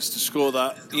 5 minutes to score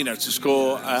that, to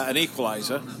score an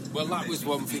equaliser. Well, that was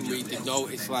one thing we did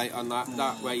notice, like on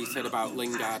that way you said about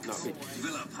Lingard not being.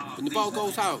 When the ball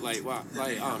goes out like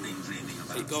on,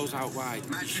 it goes out wide.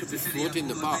 You should be flooding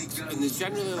the box, and there's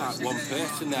generally like one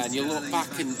person there, and you look back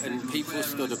and people are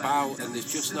stood about, and there's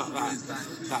just not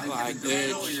that like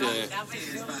urge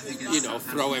to,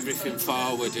 throw everything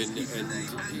forward and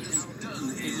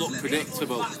it looked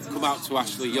predictable. Come out to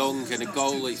Ashley Young, and a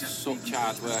goal is such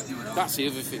hard work. That's the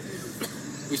other thing.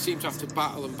 We seem to have to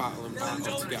battle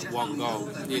to get one goal,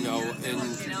 and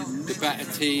the better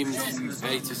teams, I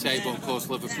hate to say, but of course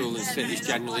Liverpool and City is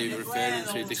generally referring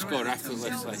to, they score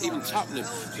effortlessly. Even Tottenham,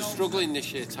 they're struggling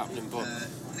this year, Tottenham, but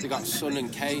they got Son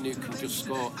and Kane who can just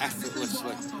score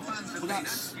effortlessly. Well,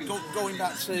 that's going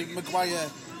back to Maguire,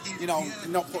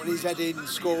 not putting his head in,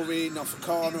 scoring off a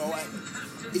corner or whatever.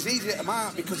 It's easy to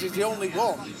mark because he's the only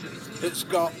one that's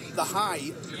got the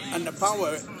height and the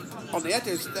power on the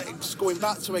headers. That's going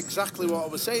back to exactly what I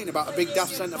was saying about a big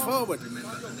daft centre forward.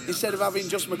 Instead of having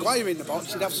just Maguire in the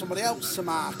box, you'd have somebody else to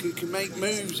mark who can make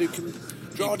moves, who can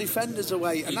draw defenders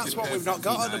away, and that's what we've not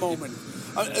got at the moment.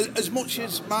 As much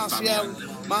as Martial and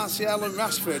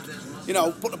Rashford,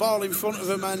 put the ball in front of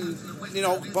them and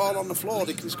ball on the floor,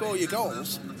 they can score your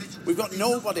goals. We've got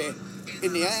nobody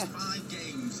in the air.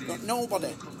 Got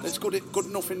nobody that's good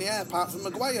enough in the air apart from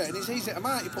Maguire, and it's easy to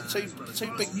mark. You put two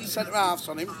big centre halves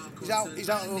on him. He's out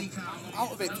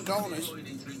of it for corners.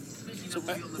 So,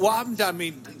 what happened? I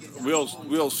mean, we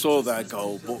all saw their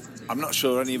goal, but I'm not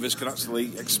sure any of us can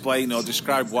actually explain or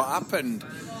describe what happened.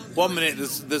 1 minute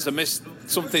there's a miss,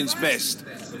 something's missed.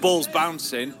 The ball's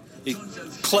bouncing. He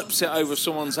clips it over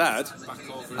someone's head.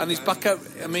 And he's back up.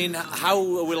 I mean, how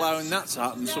are we allowing that to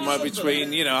happen somewhere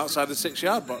between, outside the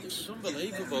 6-yard box? It's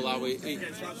unbelievable how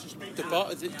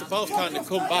the ball's kind of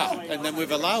come back, and then we've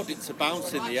allowed it to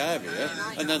bounce in the area,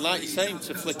 and then, like you're saying,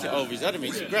 to flick it over his head. I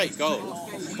mean, it's a great goal,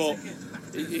 but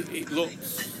it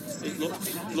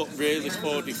looked really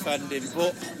poor defending.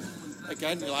 But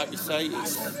again, like you say,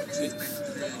 it's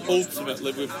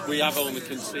ultimately we have only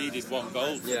conceded one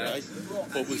goal today,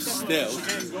 but we're still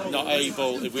not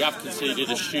able, if we have conceded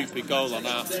a stupid goal on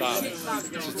our time,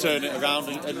 to turn it around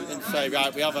and say,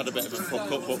 right, we have had a bit of a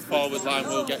fuck up, but forward line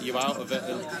will get you out of it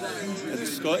and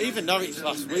score. Even Norwich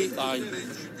last week,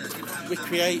 we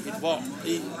created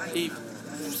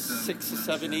 6 or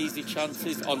 7 easy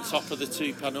chances on top of the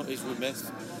 2 penalties we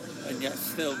missed, and yet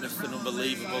still missed an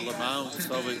unbelievable amount.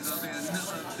 So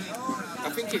I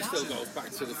think it still goes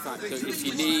back to the fact that if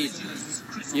you need,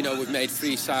 we've made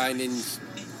 3 signings,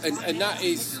 and that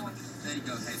is,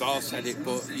 I've all said it,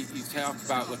 but you talk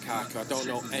about Lukaku, I don't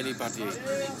know anybody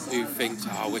who thinks,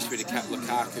 I wish we'd have kept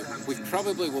Lukaku. We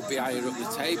probably would be higher up the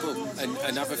table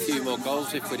and have a few more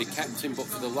goals if we'd have kept him, but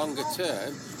for the longer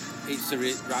term, it's the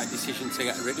right decision to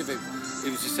get rid of him. It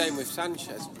was the same with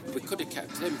Sanchez. We could have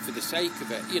kept him for the sake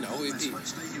of it.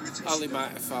 Ollie might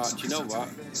have thought, you know what,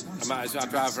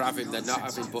 I'd rather have him than not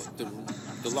have him, but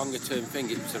the longer term thing,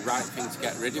 it was the right thing to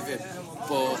get rid of him.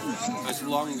 But as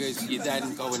long as you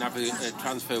then go and have a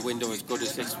transfer window as good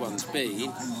as this one's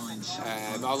been,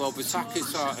 although Bissaka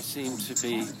sort of seems to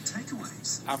be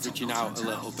averaging out a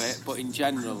little bit, but in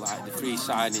general, like the 3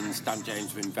 signings, Dan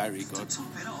James has been very good.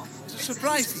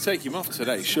 Surprised to take him off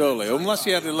today, surely, unless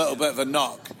he had a little bit of a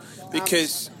knock.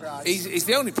 because he's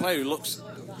the only player who looks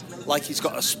like he's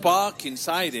got a spark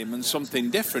inside him and something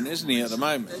different, isn't he, at the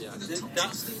moment? Yeah,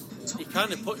 he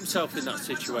kind of put himself in that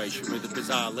situation with the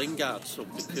bizarre Lingard sub,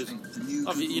 because you're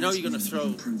going to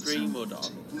throw Greenwood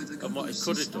on, and what he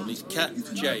could have done is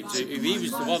kept James. If he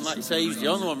was the one, like you say, he was the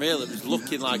only one really that was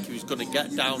looking like he was going to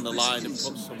get down the line and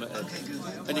put something in,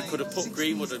 and he could have put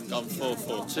Greenwood and gone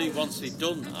 4-4-2. Once he'd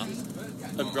done that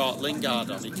and brought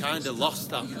Lingard on, he kind of lost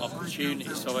that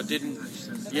opportunity. So I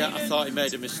thought he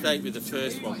made a mistake with the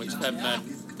first one, which then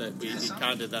meant that he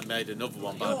kind of then made another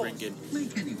one by bringing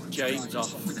James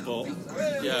off. But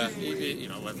yeah,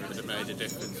 whether it would have made a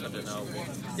difference, I don't know. But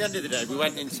at the end of the day, we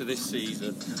went into this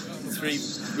season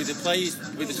with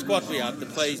the squad we had, the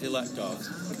players he let go,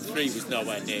 3 was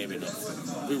nowhere near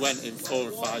enough. We went in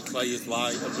 4 or 5 players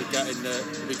light, and we're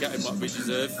getting what we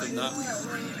deserve from that.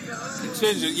 In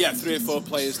terms of 3 or 4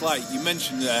 players light, you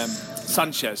mentioned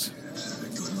Sanchez,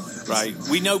 right?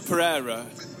 We know Pereira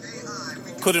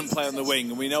couldn't play on the wing,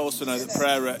 and we also know that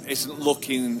Pereira isn't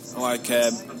looking like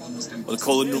what they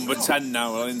call a number 10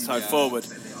 now, or inside forward.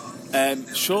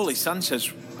 Surely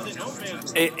Sanchez,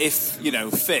 if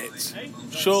fit,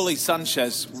 surely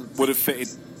Sanchez would have fitted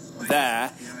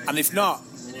there, and if not,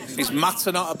 is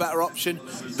Mata not a better option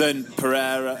than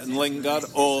Pereira and Lingard?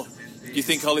 Or do you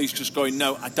think Ollie's just going,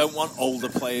 no, I don't want older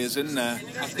players in there?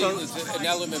 I think there's an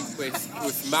element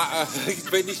with Mata.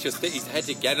 He's just hit his head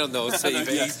again on those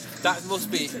TVs. Yeah. That must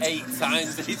be 8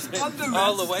 times that he's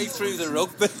all the way through the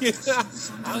rugby.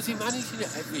 How's he managing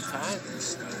it every time?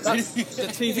 The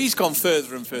TV's gone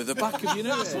further and further back, have you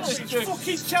noticed?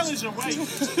 Fucking tell us away.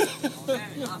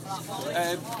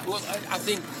 I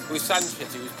think with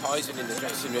Sanchez, he was poisoning the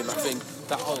dressing room. I think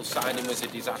that whole signing was a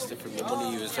disaster, from the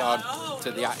money he was on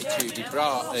to the attitude he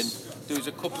brought. And there was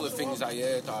a couple of things I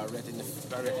heard or I read in the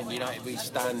United We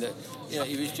Stand that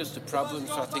he was just a problem.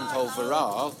 So I think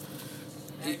overall,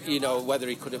 whether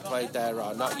he could have played there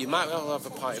or not, you might well have a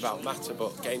point about Mata,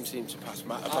 but games seem to pass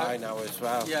Mata by now as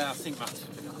well. Yeah, I think Mata's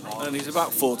been a part. And he's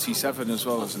about 47 as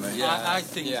well, isn't he? Yeah, I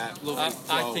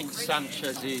think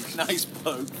Sanchez is nice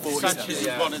bloke. Sanchez is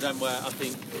one of them where I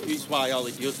think it's why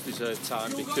Ollie does deserve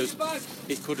time, because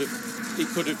he could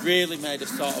have really made a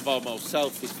sort of almost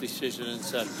selfish decision and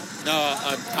said, no,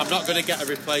 I'm not going to get a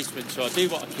replacement, so I do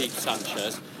want to keep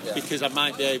Sanchez because I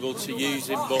might be able to use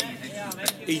him. But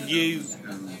he knew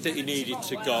that he needed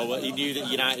to go. He knew that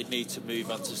United need to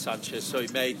move on to Sanchez, so he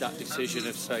made that decision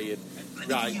of saying,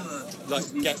 right,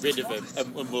 get rid of him,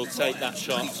 and we'll take that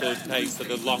short-term pain for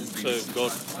the long-term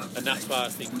good. And that's why I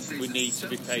think we need to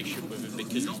be patient with him,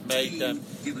 because he's made them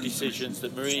decisions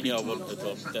that Mourinho wouldn't have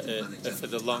done, that are for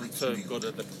the long-term good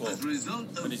of the club.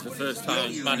 And he's the first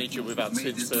time manager we've had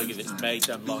since Fergie that's made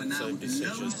them long-term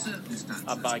decisions.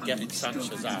 And by getting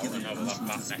Sanchez out, and I will have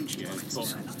Matt next year,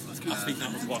 but I think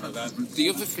that was one of them. The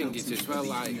other thing is as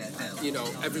well,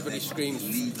 everybody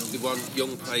screams they want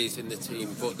young players in the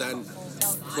team, but then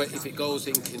if it goes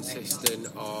inconsistent,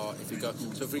 or if it goes...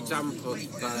 So, for example,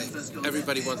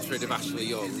 everybody wants rid of Ashley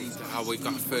Young, how we've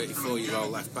got a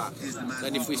 34-year-old left-back.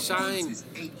 Then if we sign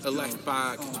a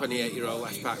left-back, 28-year-old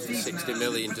left-back for 60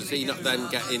 million, does he not then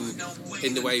get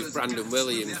in the way of Brandon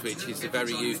Williams, which is the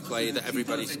very youth player that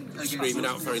everybody's screaming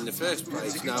out for in the first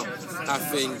place? Now, I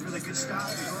think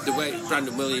the way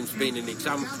Brandon Williams being an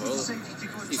example,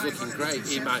 he's looking great.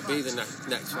 He might be the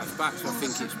next left-back, so I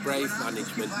think it's brave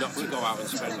management not to go out and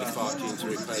spend a fortune to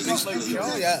replace Luke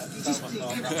Shaw. Yeah.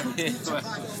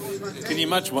 Can you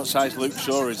imagine what size Luke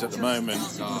Shaw is at the moment?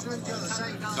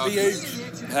 Be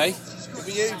huge. Hey? He'll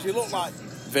be huge. He'll look like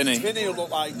Vinny. Vinny will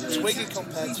look like Twiggy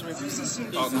compared to him.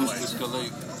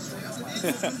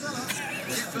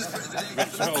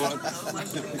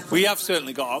 We have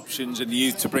certainly got options in the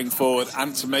youth to bring forward,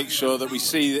 and to make sure that we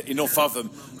see enough of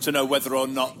them to know whether or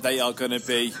not they are going to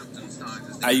be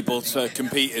able to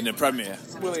compete in the Premier.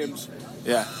 Williams.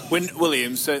 Yeah,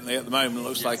 Williams certainly at the moment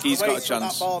looks like he's got a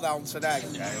chance. That ball down today.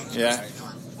 Yeah,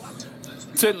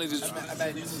 certainly.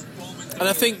 And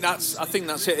I think that's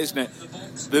it, isn't it?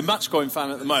 The match going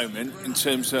fan at the moment, in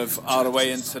terms of our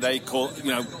away end today,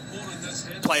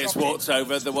 players walked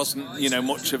over. There wasn't,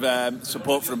 much of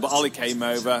support for him, but Ollie came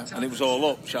over, and it was all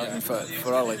up shouting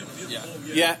for Ollie.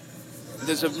 Yeah.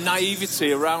 There's a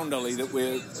naivety around Ollie that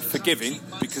we're forgiving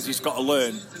because he's got to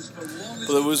learn.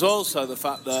 But there was also the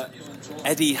fact that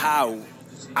Eddie Howe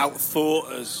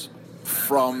outthought us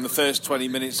from the first 20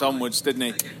 minutes onwards, didn't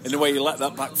he? In the way he let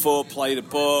that back four play the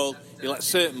ball, he let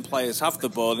certain players have the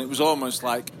ball, and it was almost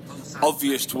like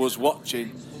obvious to us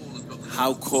watching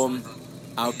how come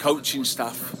our coaching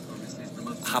staff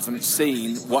haven't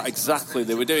seen what exactly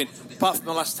they were doing. Apart from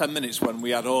the last 10 minutes when we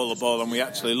had all the ball and we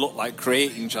actually looked like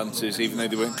creating chances, even though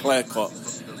they weren't clear-cut,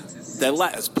 they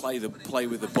let us play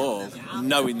with the ball,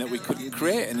 knowing that we couldn't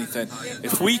create anything.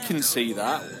 If we can see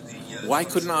that, why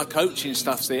couldn't our coaching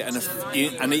staff see it and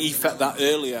effect that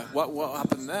earlier? What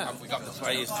happened there? Have we got the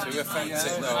players to affect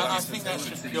it? No, I think that's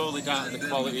just purely down to the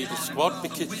quality of the squad,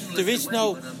 because there is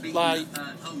no,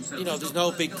 there's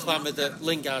no big clamour that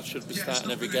Lingard should be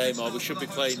starting every game, or we should be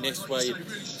playing this way.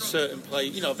 Certain play,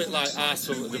 a bit like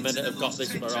Arsenal at the minute have got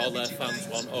this where all their fans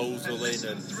want Ozil in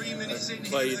and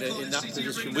playing in that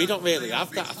position. We don't really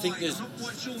have that. I think there's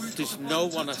no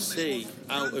one I see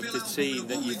out of the team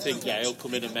that you think, he'll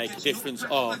come in and make a difference,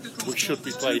 or we should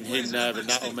be playing him there and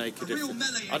that'll make a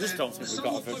difference. I just don't think we've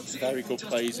got very good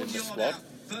players in the squad.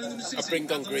 I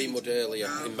bring on Greenwood earlier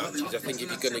in matches. I think if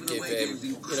you're going to give him,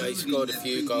 he scored a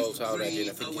few goals already, and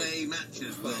I think,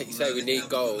 like you say, we need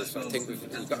goals. I think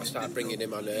we've got to start bringing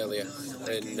him on earlier,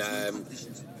 and I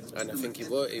think he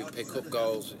would pick up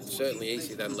goals certainly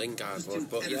easier than Lingard would.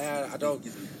 But I don't.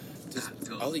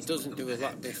 Ollie doesn't do a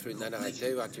lot different than I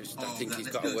do. I think he's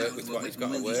got to work with what he's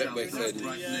got to work with, and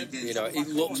it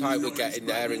looks like we're getting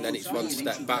there, and then it's one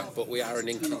step back. But we are an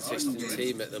inconsistent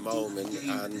team at the moment.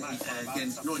 And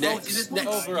next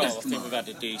overall, I think we've had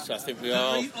a decent. I think we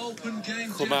all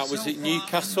come out. Was it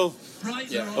Newcastle?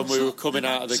 Yeah. And we were coming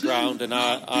out of the ground, and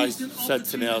I said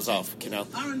to Niels,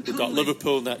 we've got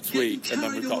Liverpool next week, and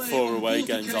then we've got 4 away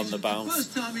games on the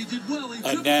bounce.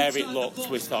 And there it looked.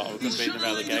 We thought we were going to be in the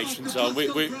relegation zone. We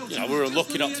were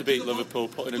lucky not to beat Liverpool,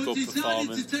 put in a good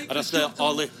performance. And I said,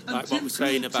 Ollie, like what we're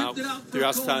saying about, there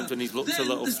has times when he's looked a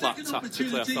little flat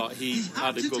tactically. I thought he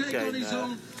had a good game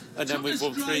there. And then we've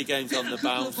won 3 games on the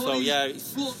bounce. So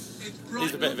it's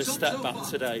a bit of a step back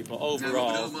today, but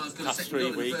overall, past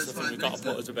 3 weeks, I think we've got to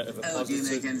put as a bit of a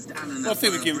positive. Well, I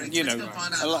think we can,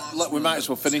 we might as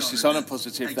well finish this on a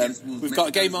positive then. We've got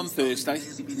a game on Thursday.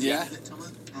 Yeah.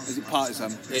 Is it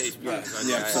Partizan? It is Partizan.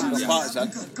 Yeah,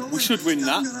 Partizan. We should win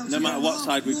that, no matter what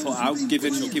side we put out,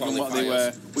 given what they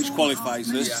were, which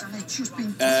qualifies us.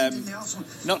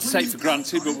 Not to take for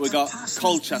granted, but we've got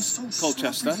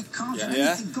Colchester.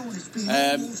 Yeah.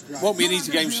 Won't be an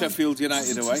easy game, Sheffield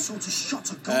United away.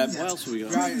 What else have we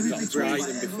got? We've got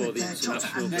Brighton before the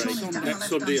international break. Next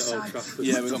Sunday at Old Trafford.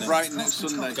 Yeah, we've got Brighton next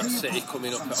Sunday. We've got City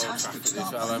coming up at Old Trafford as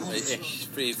well, haven't we?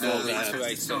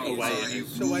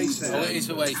 3-4 weeks away. It is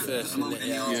away first, isn't it?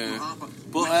 Yeah.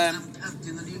 But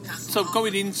so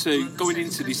going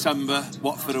into December,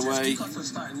 Watford away,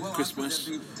 Christmas,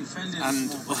 and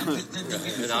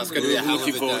that's going to be a hell of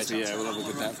a day. We'll have a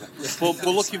good day. But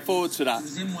we're looking forward to that.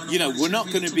 We're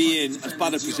not going to be in as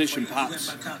bad a position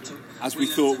perhaps as we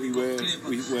thought we were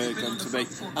going to be.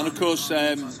 And of course,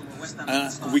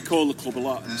 we call the club a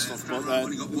lot and stuff, but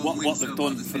what they've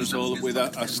done for us all with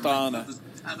Astana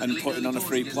and putting on a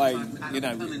free plane,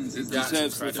 it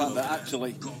deserves the fact that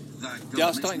actually they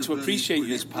are starting to appreciate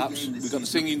this. Perhaps we've got a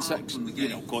singing section,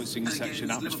 call it singing section,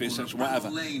 atmosphere section,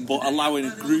 whatever, but allowing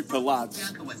a group of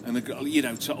lads and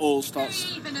to all start,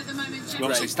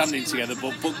 well, say standing together,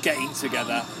 but getting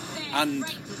together and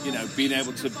being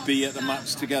able to be at the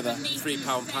match together.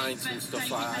 £3 pints and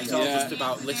stuff like that. It's all just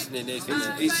about listening, isn't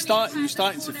it? You're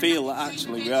starting to feel that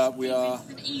actually we are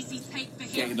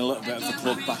getting a little bit of the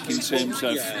club back in terms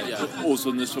of us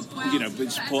and the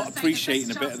support, appreciating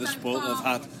a bit of the support they've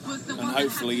had, and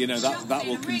hopefully that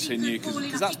will continue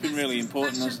because that's been really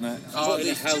important, hasn't it? Oh,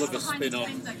 it's a hell of a spin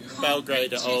on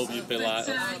Belgrade at home. You'd be like,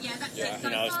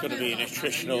 it's going to be an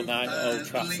attritional night at Old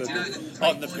Trafford.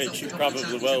 On the pitch, it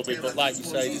probably will be, but like you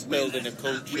say, it's building a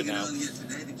culture now.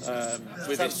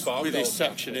 With this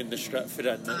section in the Stretford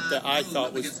end that I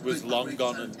thought was long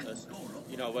gone, and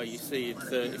where you see in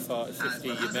 30, 40, 50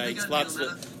 your mates, lads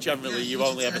that generally you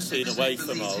only ever seen away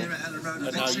from home,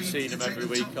 and now you've seen them every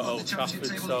week at Old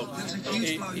Trafford, so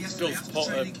it does put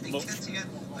a much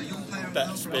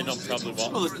better spin on probably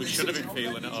what we should have been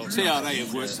feeling at Old Trafford. TRA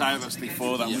have worked tirelessly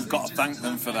for that. We've got to thank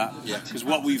them for that, because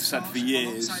what we've said for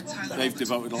years, they've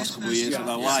devoted the last couple of years of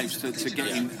their lives to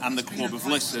getting, and the club have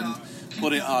listened,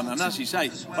 put it on, and as you say,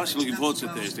 I'm actually looking forward to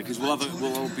Thursday because we'll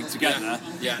all be together,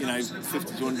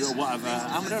 50 to 100 or whatever.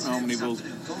 I don't know how many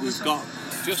we've got.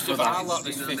 Just of our lot,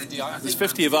 there's 50. There's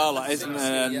 50 of our lot, isn't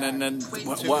there? And then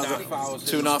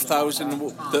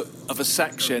 2,500 of a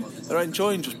section. They're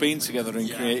enjoying just being together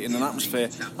and creating an atmosphere.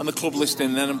 And the club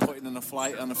listening then and putting in a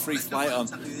free flight on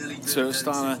to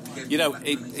Astana.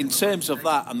 In terms of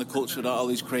that and the culture that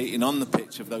Ollie's creating on the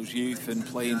pitch of those youth and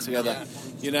playing together,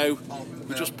 we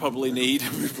probably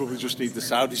just need the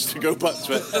Saudis to go back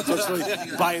to it.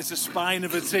 Buy us a spine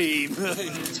of a team.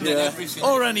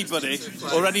 Or anybody,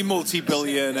 or any multi-billion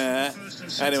millionaire.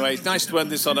 Anyway, it's nice to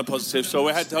end this on a positive. So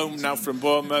we head home now from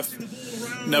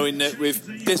Bournemouth, knowing that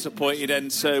we've disappointed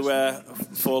into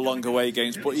 4 long away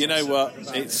games. But you know what?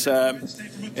 It's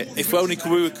if only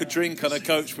we could drink on a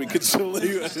coach, we could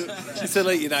salute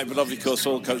United. But of course,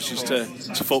 all coaches to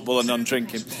football and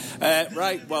non-drinking.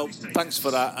 Right. Well, thanks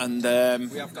for that. And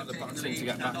we have got the boxing to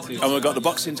get back to. And we've got the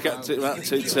boxing to get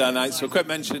to tonight. So a quick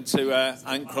mention to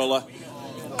Ant Cruller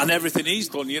and everything he's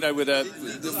done, with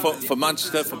for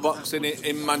Manchester, for boxing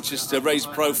in Manchester,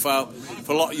 raised profile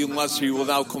for a lot of young lads who will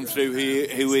now come through here,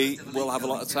 who will have a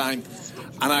lot of time.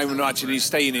 And I imagine he's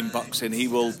staying in boxing. He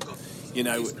will,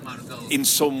 in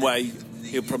some way,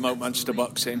 he'll promote Manchester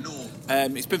boxing.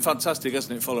 It's been fantastic,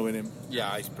 hasn't it, following him?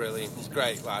 Yeah, he's brilliant. He's a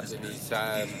great lad, and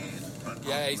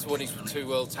he's won his 2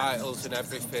 world titles and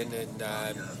everything. And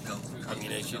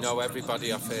as you know,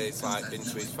 everybody off here has been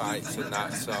to his fights and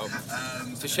that. So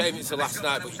it's a shame it's the last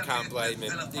night, but you can't blame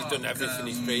him. He's done everything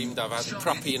he's dreamed of. As a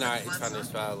proper United fan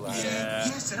as well.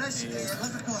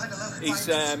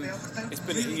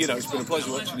 It's been a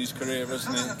pleasure watching his career,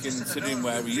 hasn't it? Considering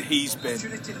where he's been,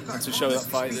 and to show that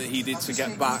fight that he did to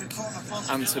get back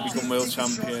and to become world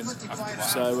champion.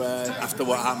 So after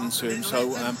what happened to him,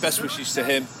 so best wishes to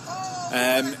him.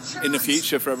 In the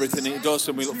future for everything he does,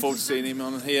 and we look forward to seeing him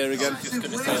on here again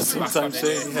sometime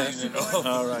soon. Yeah.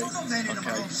 All right.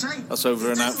 Okay. That's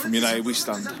over and out from United. We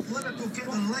stand.